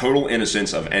 and total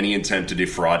innocence of any intent to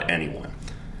defraud anyone.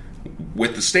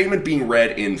 With the statement being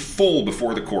read in full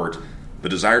before the court, the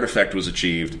desired effect was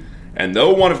achieved, and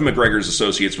though one of MacGregor's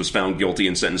associates was found guilty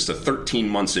and sentenced to 13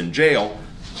 months in jail,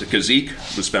 the cazique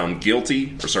was found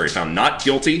not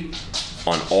guilty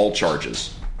on all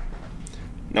charges.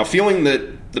 Now, feeling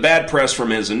that the bad press from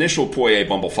his initial Poyais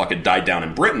bumblefuck had died down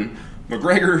in Britain,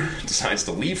 MacGregor decides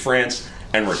to leave France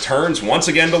and returns once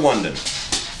again to London.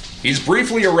 He's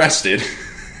briefly arrested,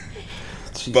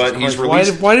 but he's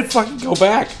released. Why did fucking go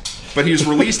back? But he was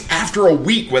released after a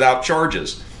week without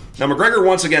charges. Now, MacGregor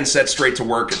once again set straight to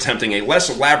work attempting a less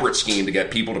elaborate scheme to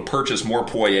get people to purchase more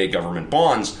Poyais government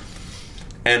bonds,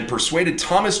 and persuaded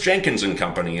Thomas Jenkins and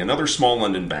Company, another small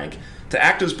London bank, to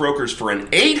act as brokers for an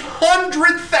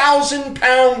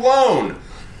 £800,000 loan.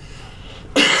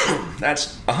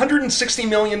 That's $160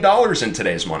 million in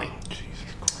today's money.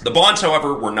 The bonds,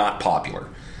 however, were not popular.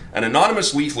 An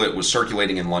anonymous leaflet was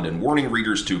circulating in London warning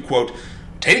readers to, quote,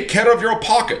 take care of your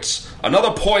pockets, another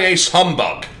Poyais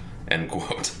humbug, end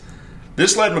quote.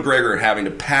 This led McGregor having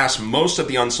to pass most of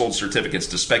the unsold certificates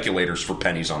to speculators for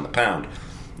pennies on the pound.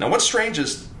 Now, what's strange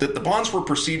is that the bonds were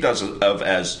perceived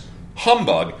as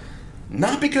humbug,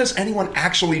 not because anyone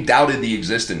actually doubted the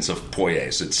existence of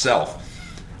Poyais itself,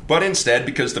 but instead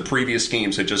because the previous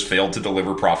schemes had just failed to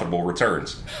deliver profitable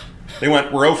returns. They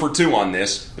went, we're 0 for 2 on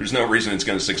this. There's no reason it's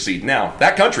going to succeed now.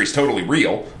 That country's totally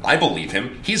real. I believe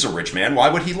him. He's a rich man. Why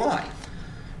would he lie?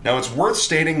 Now, it's worth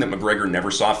stating that McGregor never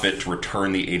saw fit to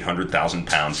return the 800,000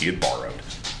 pounds he had borrowed.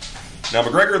 Now,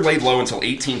 McGregor laid low until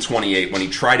 1828 when he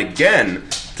tried again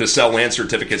to sell land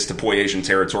certificates to Poyaisian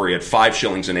territory at 5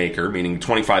 shillings an acre, meaning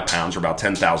 25 pounds or about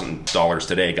 $10,000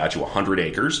 today got you 100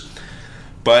 acres.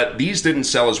 But these didn't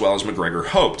sell as well as McGregor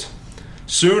hoped.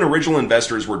 Soon, original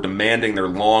investors were demanding their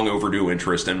long overdue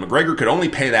interest, and McGregor could only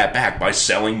pay that back by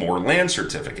selling more land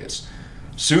certificates.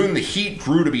 Soon, the heat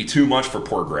grew to be too much for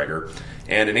poor Gregor,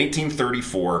 and in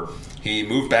 1834, he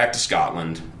moved back to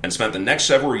Scotland and spent the next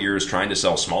several years trying to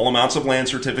sell small amounts of land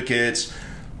certificates,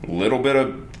 a little bit of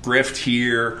grift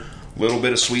here, a little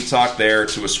bit of sweet talk there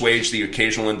to assuage the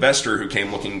occasional investor who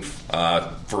came looking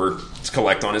to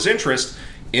collect on his interest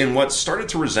in what started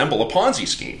to resemble a Ponzi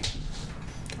scheme.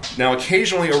 Now,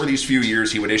 occasionally over these few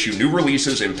years, he would issue new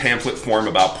releases in pamphlet form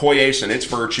about Poyais and its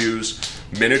virtues,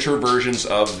 miniature versions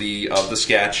of the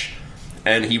sketch,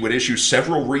 and he would issue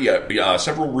several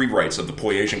rewrites of the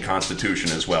Poyaisian Constitution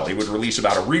as well. He would release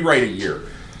about a rewrite a year.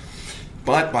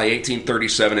 But by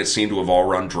 1837, it seemed to have all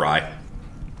run dry.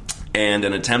 And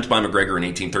an attempt by McGregor in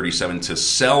 1837 to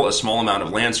sell a small amount of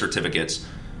land certificates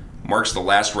marks the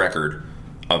last record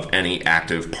of any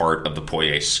active part of the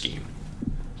Poyais scheme.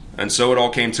 And so it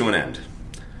all came to an end.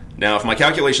 Now, if my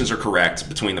calculations are correct,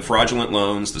 between the fraudulent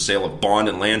loans, the sale of bond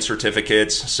and land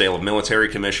certificates, sale of military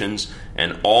commissions,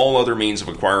 and all other means of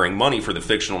acquiring money for the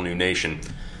fictional new nation,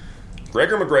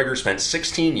 Gregor McGregor spent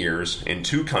 16 years in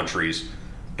 2 countries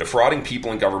defrauding people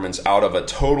and governments out of a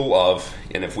total of,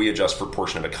 and if we adjust for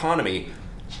portion of economy,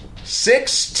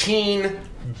 16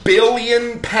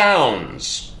 billion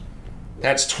pounds.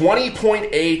 That's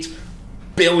 $20.8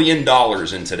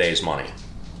 billion in today's money.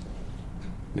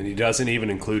 And he doesn't even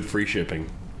include free shipping.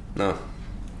 No.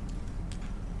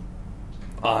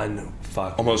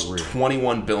 Unfucking Almost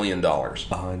 $21 billion.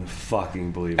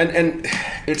 Unfucking believable. And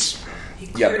it's... He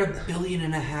cleared $1.5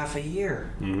 billion a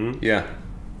year. Mm-hmm. Yeah.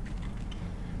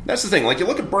 That's the thing. Like, you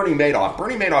look at Bernie Madoff.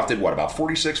 Bernie Madoff did what, about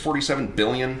 47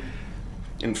 billion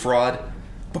in fraud?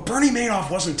 But Bernie Madoff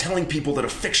wasn't telling people that a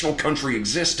fictional country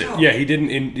existed. No. Yeah, he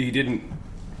didn't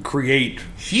create.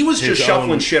 He was just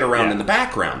shuffling shit around yeah. in the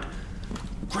background.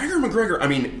 Gregor McGregor, I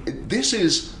mean, this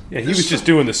is... Yeah, he was just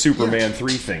doing the Superman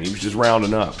 3 thing. He was just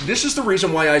rounding up. This is the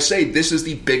reason why I say this is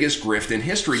the biggest grift in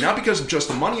history. Not because of just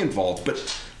the money involved,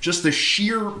 but just the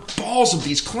sheer balls of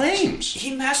these claims.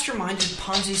 He masterminded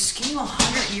Ponzi's scheme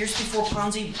 100 years before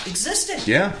Ponzi existed.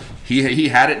 Yeah, he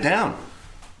had it down.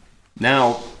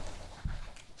 Now,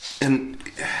 and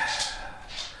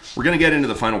we're going to get into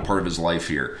the final part of his life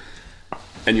here.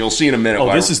 And you'll see in a minute.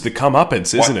 Oh, this is the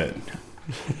comeuppance, isn't it?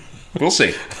 We'll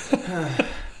see.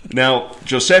 Now,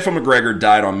 Josepha McGregor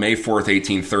died on May 4th,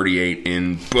 1838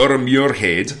 in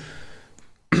Burmuirhead,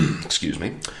 excuse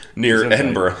me, near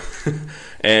Edinburgh.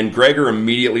 And Gregor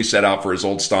immediately set out for his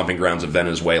old stomping grounds of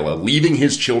Venezuela, leaving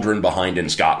his children behind in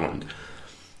Scotland.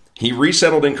 He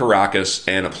resettled in Caracas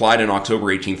and applied in October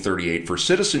 1838 for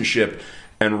citizenship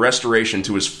and restoration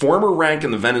to his former rank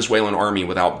in the Venezuelan army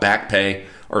with back pay,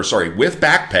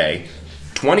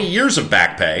 20 years of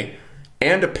back pay,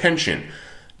 and a pension.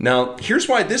 Now, here's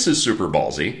why this is super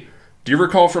ballsy. Do you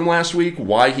recall from last week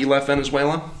why he left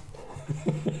Venezuela?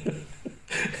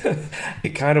 It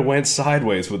kind of went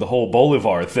sideways with the whole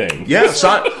Bolivar thing. Yeah,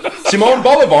 Simon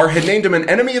Bolivar had named him an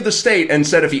enemy of the state and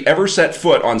said if he ever set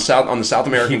foot on the South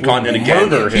American continent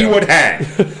again, he would hang.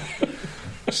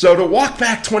 So to walk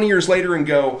back 20 years later and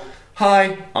go,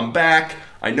 hi, I'm back.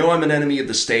 I know I'm an enemy of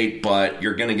the state, but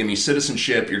you're going to give me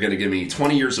citizenship, you're going to give me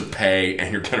 20 years of pay,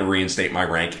 and you're going to reinstate my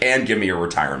rank and give me a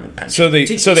retirement pension. So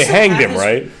they hanged him,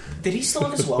 right? Did he still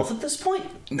have his wealth at this point?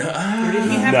 No. Or did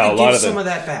he have to give some of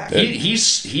that back?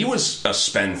 He was a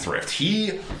spendthrift.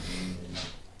 He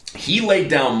laid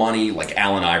down money like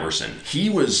Allen Iverson.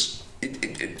 He was...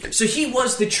 So he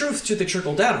was the truth to the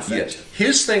trickle-down effect. Yes.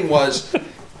 His thing was...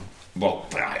 Well,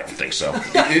 I don't think so.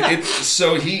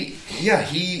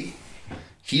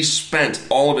 He spent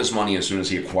all of his money as soon as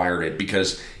he acquired it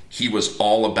because he was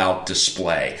all about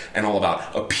display and all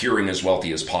about appearing as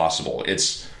wealthy as possible.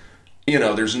 It's,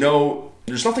 there's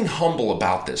nothing humble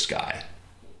about this guy.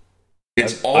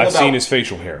 I've seen his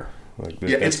facial hair.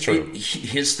 That's true.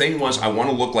 His thing was, I want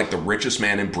to look like the richest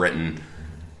man in Britain,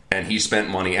 And he spent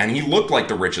money, and he looked like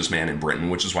the richest man in Britain,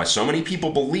 which is why so many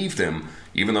people believed him,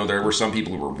 even though there were some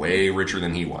people who were way richer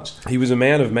than he was. He was a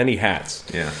man of many hats.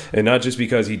 Yeah. And not just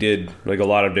because he did like a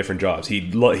lot of different jobs.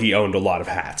 He owned a lot of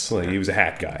hats. Like, he was a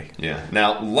hat guy. Yeah.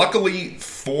 Now, luckily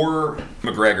for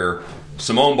McGregor,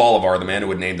 Simon Bolivar, the man who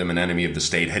had named him an enemy of the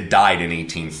state, had died in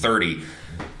 1830.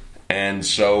 And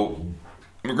so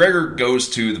McGregor goes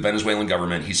to the Venezuelan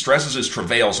government. He stresses his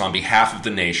travails on behalf of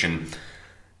the nation.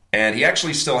 And he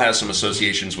actually still has some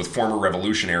associations with former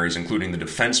revolutionaries, including the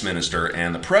defense minister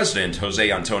and the president,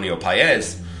 Jose Antonio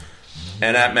Paez.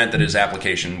 And that meant that his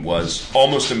application was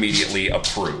almost immediately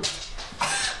approved.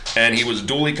 And he was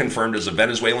duly confirmed as a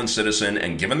Venezuelan citizen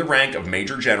and given the rank of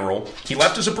Major General. He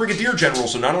left as a Brigadier General,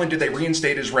 so not only did they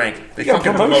reinstate his rank, they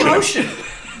fucking promoted him.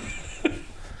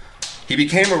 He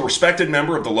became a respected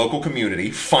member of the local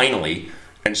community, finally,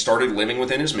 and started living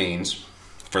within his means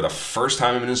for the first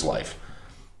time in his life.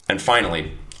 And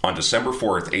finally, on December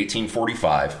 4th,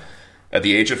 1845, at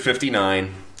the age of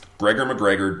 59, Gregor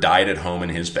McGregor died at home in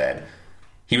his bed.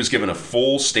 He was given a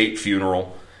full state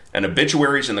funeral, and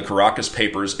obituaries in the Caracas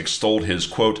papers extolled his,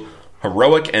 quote,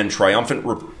 heroic and triumphant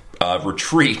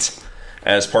retreat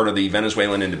as part of the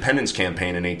Venezuelan independence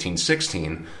campaign in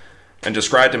 1816, and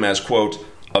described him as, quote,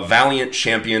 a valiant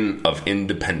champion of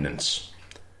independence.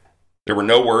 There were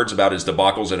no words about his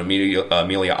debacles at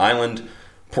Amelia Island,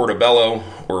 Portobello,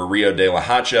 or Rio de la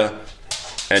Hacha,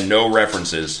 and no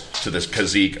references to the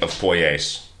cazique of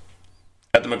Poyais.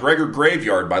 At the McGregor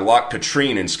graveyard by Loch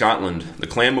Katrine in Scotland, the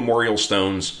clan memorial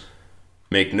stones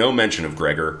make no mention of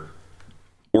Gregor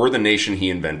or the nation he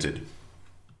invented.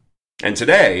 And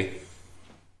today,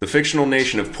 the fictional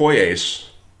nation of Poyais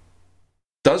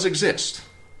does exist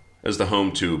as the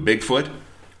home to Bigfoot,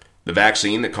 the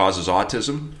vaccine that causes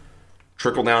autism,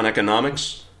 trickle-down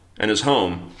economics, and is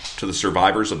home to the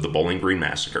survivors of the Bowling Green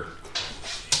Massacre.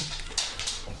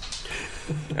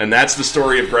 And that's the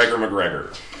story of Gregor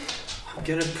McGregor. I'm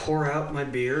gonna pour out my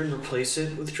beer and replace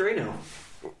it with Drano.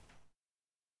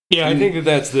 Yeah, I think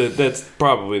that's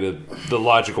probably the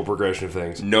logical progression of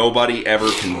things. Nobody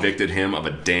ever convicted him of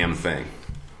a damn thing.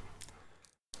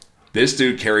 This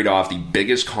dude carried off the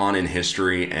biggest con in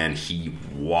history, and he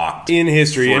walked in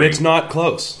history, free. And it's not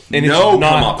close. And no it's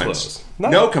not comeuppance. Close.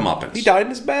 No comeuppance. He died in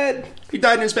his bed. He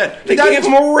died in his bed. They gave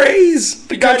him a raise.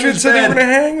 The country said they were going to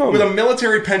hang him. With a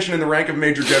military pension in the rank of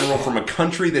Major General from a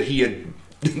country that he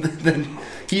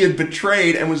had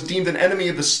betrayed and was deemed an enemy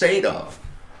of the state of.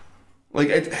 Like,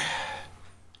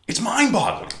 it's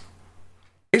mind-boggling.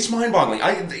 It's mind-boggling.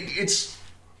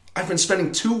 I've been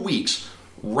spending 2 weeks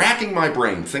racking my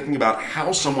brain thinking about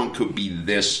how someone could be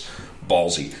this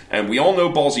ballsy. And we all know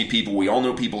ballsy people. We all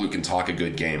know people who can talk a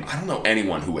good game. I don't know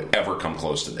anyone who would ever come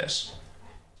close to this.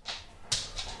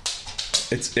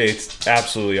 It's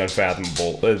absolutely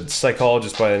unfathomable. A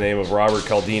psychologist by the name of Robert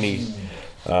Cialdini,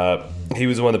 he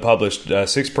was the one that published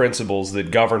 6 principles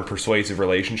that govern persuasive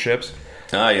relationships.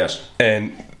 Ah, yes.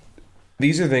 And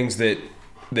these are things that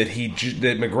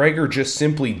McGregor just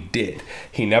simply did.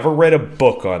 He never read a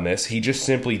book on this. He just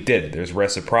simply did it. There's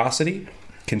reciprocity,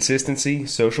 consistency,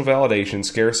 social validation,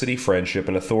 scarcity, friendship,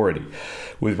 and authority.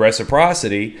 With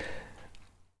reciprocity,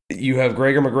 you have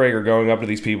Gregor McGregor going up to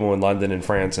these people in London and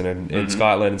France and in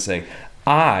Scotland and saying,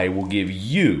 I will give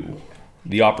you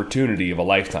the opportunity of a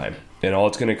lifetime. And all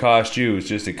it's going to cost you is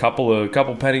just a couple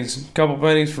pennies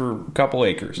for a couple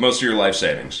acres. Most of your life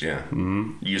savings, yeah.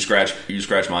 Mm-hmm. You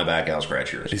scratch my back, I'll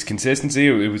scratch yours. His consistency,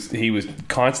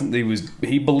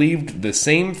 he believed the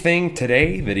same thing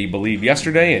today that he believed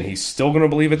yesterday, and he's still going to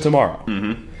believe it tomorrow.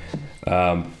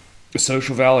 Mm-hmm.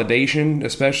 Social validation,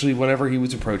 especially whenever he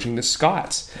was approaching the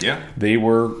Scots. Yeah.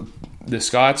 The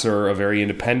Scots are a very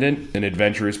independent and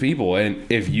adventurous people, and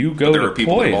if you go there to are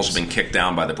people Poyais, that have also been kicked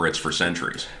down by the Brits for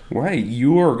centuries. Right,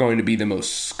 you are going to be the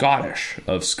most Scottish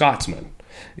of Scotsmen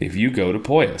if you go to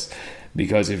Poyais,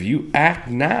 because if you act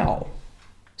now,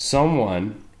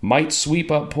 someone might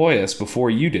sweep up Poyais before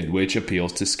you did, which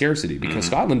appeals to scarcity, because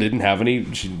Scotland didn't have any;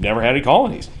 she never had any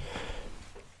colonies.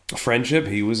 Friendship,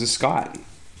 he was a Scot.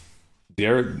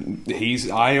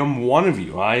 I am one of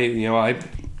you.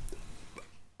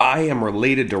 I am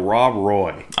related to Rob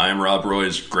Roy. I am Rob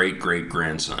Roy's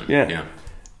great-great-grandson. Yeah.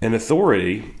 And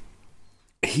authority,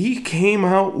 he came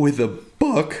out with a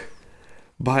book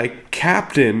by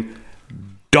Captain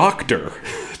Dr.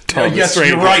 Thomas yes,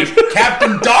 Stranger. You're right.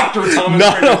 Captain Dr. Thomas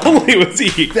Not Stranger. only was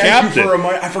he captain,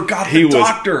 I forgot the he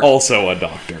doctor. was also a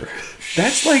doctor.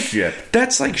 That's like shit.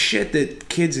 That's like shit that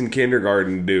kids in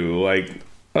kindergarten do. Like,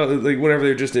 Like whenever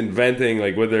they're just inventing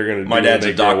like what they're going to do. My dad's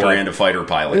a doctor and a fighter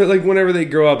pilot. Like whenever they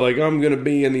grow up, like I'm going to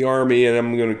be in the army and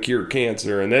I'm going to cure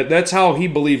cancer, and that's how he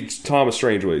believed Thomas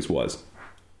Strangeways was.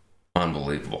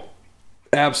 Unbelievable.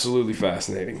 Absolutely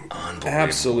fascinating. Unbelievable.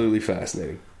 Absolutely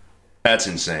fascinating. That's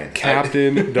insane.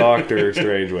 Captain Dr.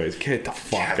 Strangeways. Get the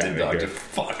fuck Captain out of Doctor, here.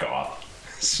 fuck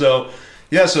off. So,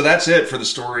 yeah, so that's it for the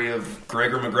story of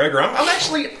Gregor McGregor. I'm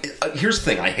actually, here's the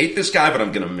thing. I hate this guy, but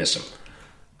I'm going to miss him.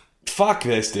 Fuck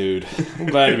this dude. I'm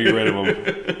glad to be rid of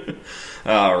him.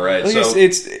 All right. Like So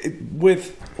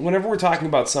whenever we're talking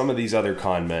about some of these other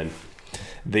con men,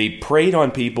 they preyed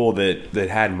on people that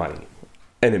had money,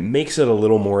 and it makes it a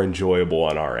little more enjoyable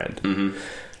on our end. Mm-hmm.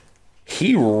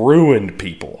 He ruined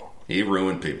people. he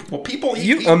ruined people. Well, people...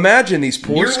 Imagine these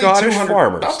poor Scottish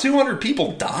farmers. About 200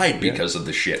 people died because of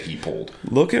the shit he pulled.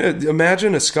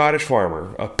 Imagine a Scottish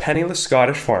farmer, a penniless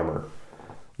Scottish farmer,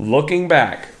 looking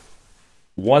back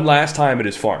one last time at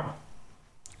his farm,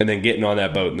 and then getting on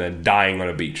that boat and then dying on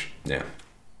a beach. Yeah.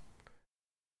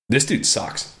 This dude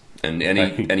sucks. And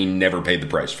he never paid the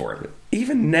price for it.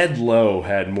 Even Ned Lowe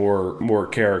had more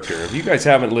character. If you guys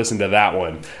haven't listened to that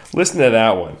one, listen to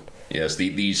that one. Yes,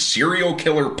 the serial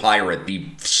killer pirate, the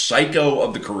psycho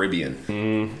of the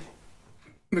Caribbean.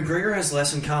 McGregor has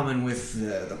less in common with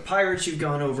the pirates you've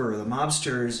gone over, or the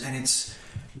mobsters, and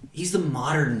he's the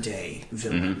modern day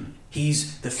villain. Mm-hmm.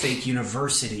 He's the fake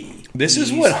university. This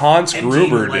is what Hans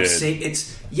Gruber did.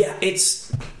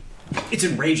 It's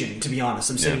enraging, to be honest.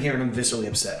 I'm sitting here and I'm viscerally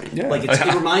upset. Yeah. Like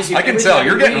it reminds me. I can tell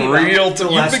you're getting real.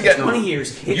 You've been getting 20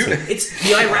 years. It's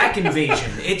the Iraq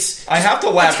invasion. I have to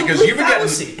laugh because you've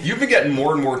been getting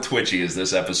more and more twitchy as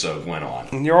this episode went on.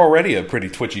 And you're already a pretty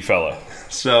twitchy fella.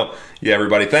 So yeah,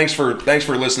 everybody, thanks for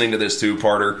listening to this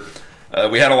two-parter.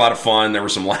 We had a lot of fun. There were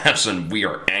some laughs, and we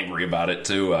are angry about it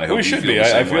too. I hope we should be.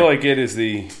 I feel like it is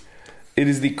the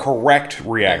correct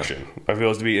reaction. Yeah. I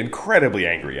feel to be incredibly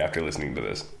angry after listening to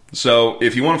this. So,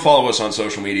 if you want to follow us on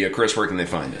social media, Chris, where can they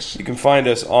find us? You can find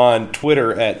us on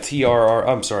Twitter at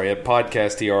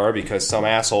Podcast TRR, because some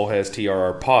asshole has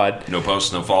TRR Pod. No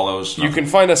posts, no follows. Nothing. You can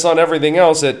find us on everything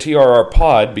else at TRR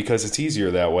Pod, because it's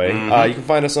easier that way. Mm-hmm. You can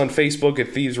find us on Facebook at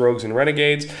Thieves, Rogues, and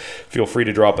Renegades. Feel free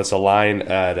to drop us a line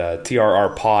at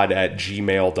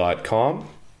trrpod@gmail.com.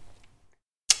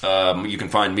 You can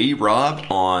find me, Rob,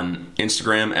 on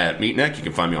Instagram at Meatneck. You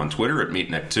can find me on Twitter at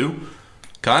Meatneck2.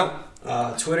 Kyle?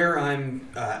 Twitter, I'm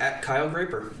at Kyle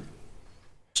Graper.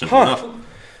 Simple enough.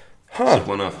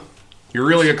 Simple enough. You're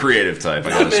really a creative type, I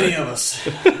gotta say. Not many of us.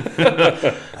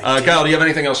 Kyle, do you have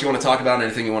anything else you want to talk about?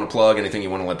 Anything you want to plug? Anything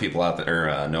you want to let people out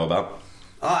there know about?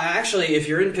 Actually, if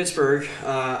you're in Pittsburgh,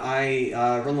 I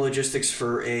run the logistics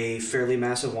for a fairly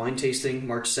massive wine tasting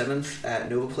March 7th at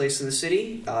Nova Place in the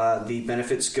city. The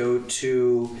benefits go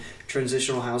to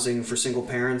transitional housing for single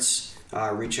parents.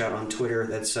 Reach out on Twitter.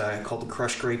 That's called the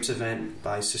Crush Grapes event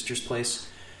by Sister's Place.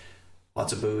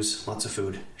 Lots of booze, lots of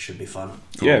food. Should be fun.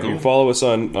 Cool. If you follow us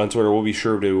on Twitter, we'll be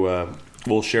sure to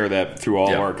we'll share that through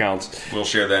all of our accounts. We'll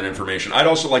share that information. I'd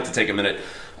also like to take a minute,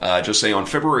 just say on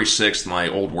February 6th, my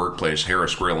old workplace,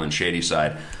 Harris Grill in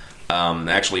Shadyside,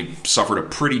 actually suffered a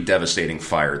pretty devastating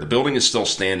fire. The building is still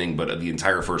standing, but the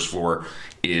entire first floor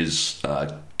is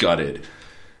gutted.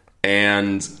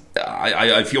 And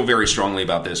I feel very strongly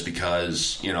about this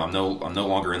because, I'm no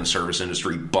longer in the service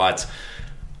industry, but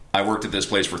I worked at this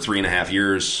place for 3.5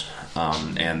 years,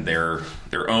 and their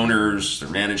owners, their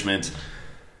management,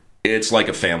 it's like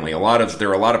a family. There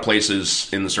are a lot of places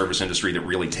in the service industry that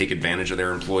really take advantage of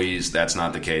their employees. That's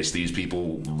not the case. These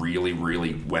people really,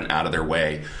 really went out of their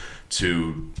way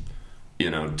to,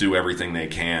 do everything they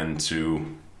can to,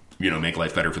 make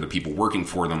life better for the people working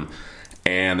for them.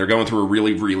 And they're going through a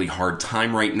really, really hard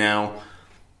time right now.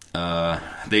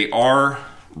 They are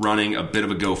running a bit of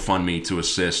a GoFundMe to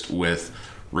assist with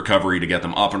recovery to get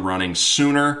them up and running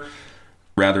sooner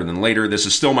rather than later. This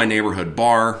is still my neighborhood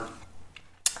bar.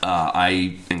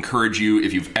 I encourage you,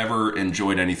 if you've ever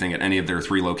enjoyed anything at any of their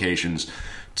 3 locations,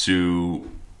 to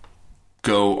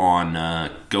go on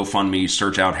GoFundMe,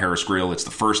 search out Harris Grill. It's the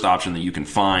first option that you can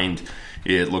find.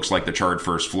 It looks like the charred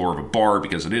first floor of a bar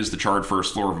because it is the charred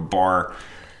first floor of a bar.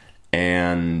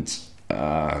 And,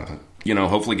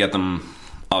 hopefully get them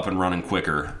up and running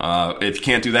quicker. If you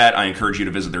can't do that, I encourage you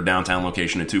to visit their downtown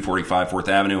location at 245 4th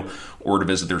Avenue or to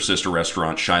visit their sister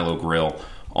restaurant, Shiloh Grill,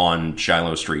 on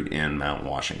Shiloh Street in Mount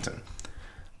Washington.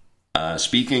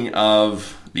 Speaking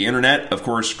of the internet, of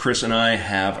course, Chris and I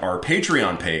have our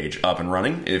Patreon page up and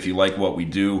running. If you like what we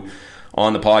do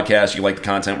on the podcast, you like the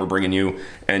content we're bringing you,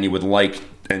 and you would like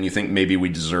and you think maybe we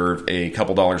deserve a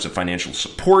couple dollars of financial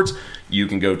support, you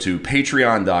can go to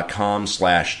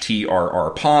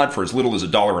patreon.com/TRRpod. For as little as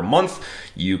 $1 a month,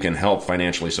 you can help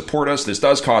financially support us. This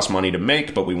does cost money to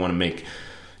make, but we want to make,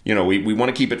 we want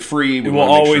to keep it free. It will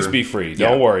always be free.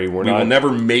 Don't worry. We will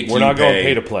never make you pay. We're not going to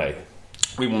pay to play.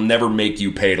 We will never make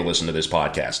you pay to listen to this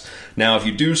podcast. Now, if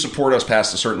you do support us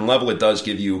past a certain level, it does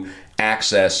give you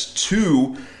access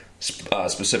to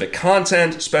specific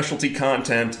content, specialty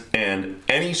content, and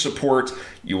any support.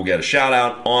 You will get a shout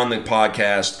out on the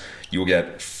podcast. You'll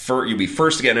be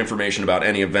first to get information about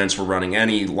any events we're running,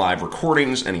 any live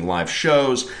recordings, any live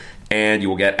shows, and you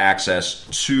will get access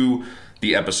to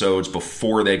the episodes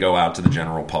before they go out to the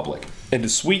general public. And to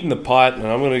sweeten the pot,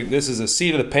 and this is a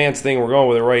seat of the pants thing, we're going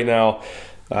with it right now.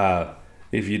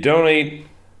 If you donate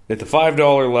at the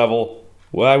 $5 level,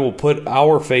 I will put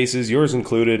our faces, yours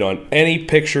included, on any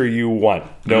picture you want,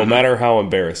 no matter how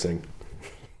embarrassing.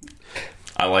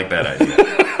 I like that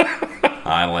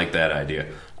idea.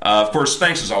 Of course,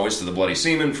 thanks as always to the Bloody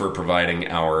Seamen for providing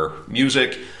our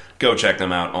music. Go check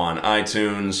them out on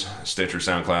iTunes, Stitcher,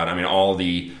 SoundCloud. I mean, all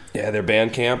the... Yeah, their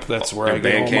Bandcamp. That's where I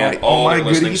get all my their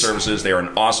listening goodies. services. They are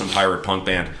an awesome pirate punk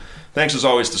band. Thanks as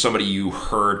always to somebody you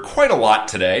heard quite a lot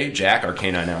today, Jack, our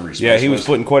K9 Outreach Yeah, he was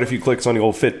putting quite a few clicks on the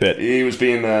old Fitbit. He was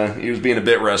being a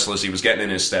bit restless. He was getting in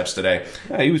his steps today.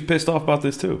 Yeah, he was pissed off about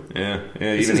this too. Yeah.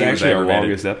 This is actually our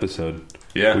longest episode.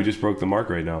 Yeah, we just broke the mark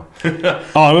right now. I'm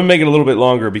gonna make it a little bit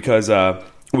longer because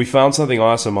we found something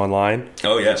awesome online.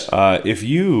 Oh yes. If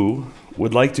you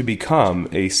would like to become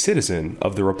a citizen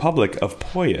of the Republic of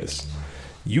Poyas,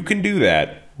 you can do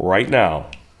that right now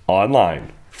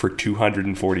online for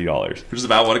 $240. Which is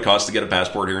about what it costs to get a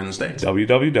passport here in the States.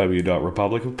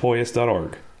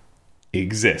 www.republicofpoyas.org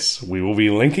exists. We will be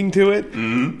linking to it,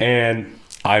 and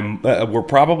we're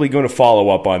probably going to follow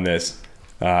up on this.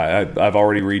 I've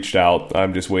already reached out.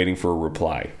 I'm just waiting for a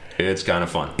reply. It's kind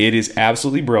of fun. It is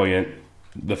absolutely brilliant.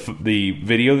 The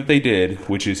video that they did,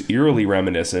 which is eerily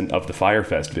reminiscent of the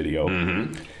Firefest video,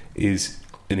 is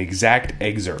an exact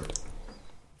excerpt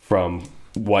from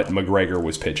what McGregor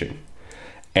was pitching.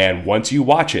 And once you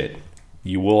watch it,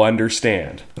 you will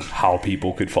understand how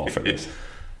people could fall for this.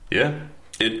 Yeah.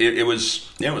 It was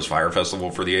Fire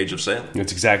Festival for the Age of Sail.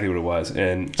 It's exactly what it was.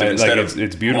 And so instead of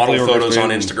it's beautifully model photos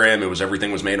on orchestrated. Instagram,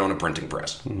 everything was made on a printing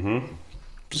press.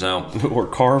 So or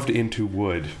carved into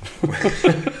wood.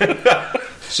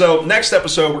 So next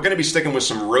episode, we're going to be sticking with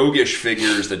some roguish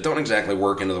figures that don't exactly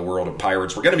work into the world of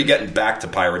pirates. We're going to be getting back to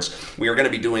pirates. We are going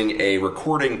to be doing a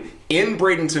recording in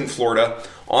Bradenton, Florida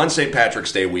on St.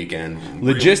 Patrick's Day weekend.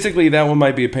 Logistically, that one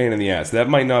might be a pain in the ass. That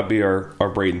might not be our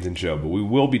Bradenton show, but we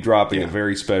will be dropping a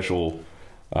very special...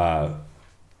 there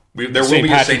will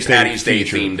be a St. Patty's Day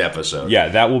themed episode. Yeah,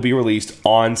 that will be released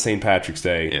on St. Patrick's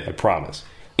Day, I promise.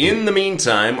 In the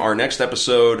meantime, our next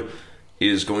episode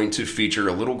is going to feature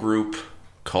a little group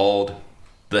called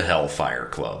the Hellfire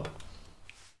Club.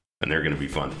 And they're going to be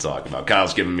fun to talk about.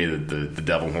 Kyle's giving me the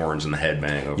devil horns and the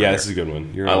headbang over there. This is a good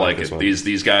one. I like it.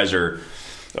 These guys are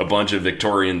a bunch of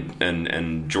Victorian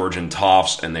and Georgian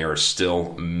toffs, and they are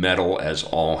still metal as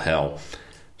all hell.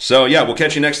 So, yeah, we'll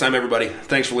catch you next time, everybody.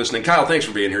 Thanks for listening. Kyle, thanks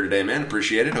for being here today, man.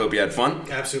 Appreciate it. Hope you had fun.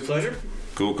 Absolute pleasure.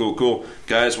 Cool.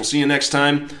 Guys, we'll see you next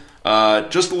time.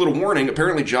 Just a little warning.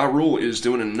 Apparently, Ja Rule is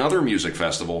doing another music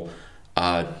festival.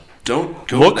 Don't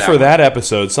go look to that for one. that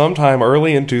episode sometime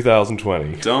early in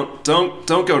 2020. Don't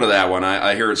go to that one.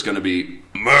 I hear it's going to be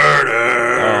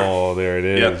murder. Oh, there it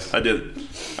is. Yeah, I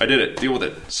did it. Deal with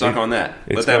it. Suck on that.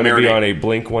 It's Let that going to marinate. be on a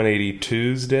Blink 180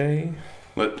 Tuesday.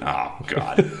 Oh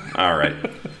God. All right.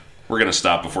 We're going to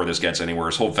stop before this gets any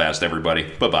worse. Hold fast, everybody.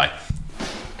 Bye-bye.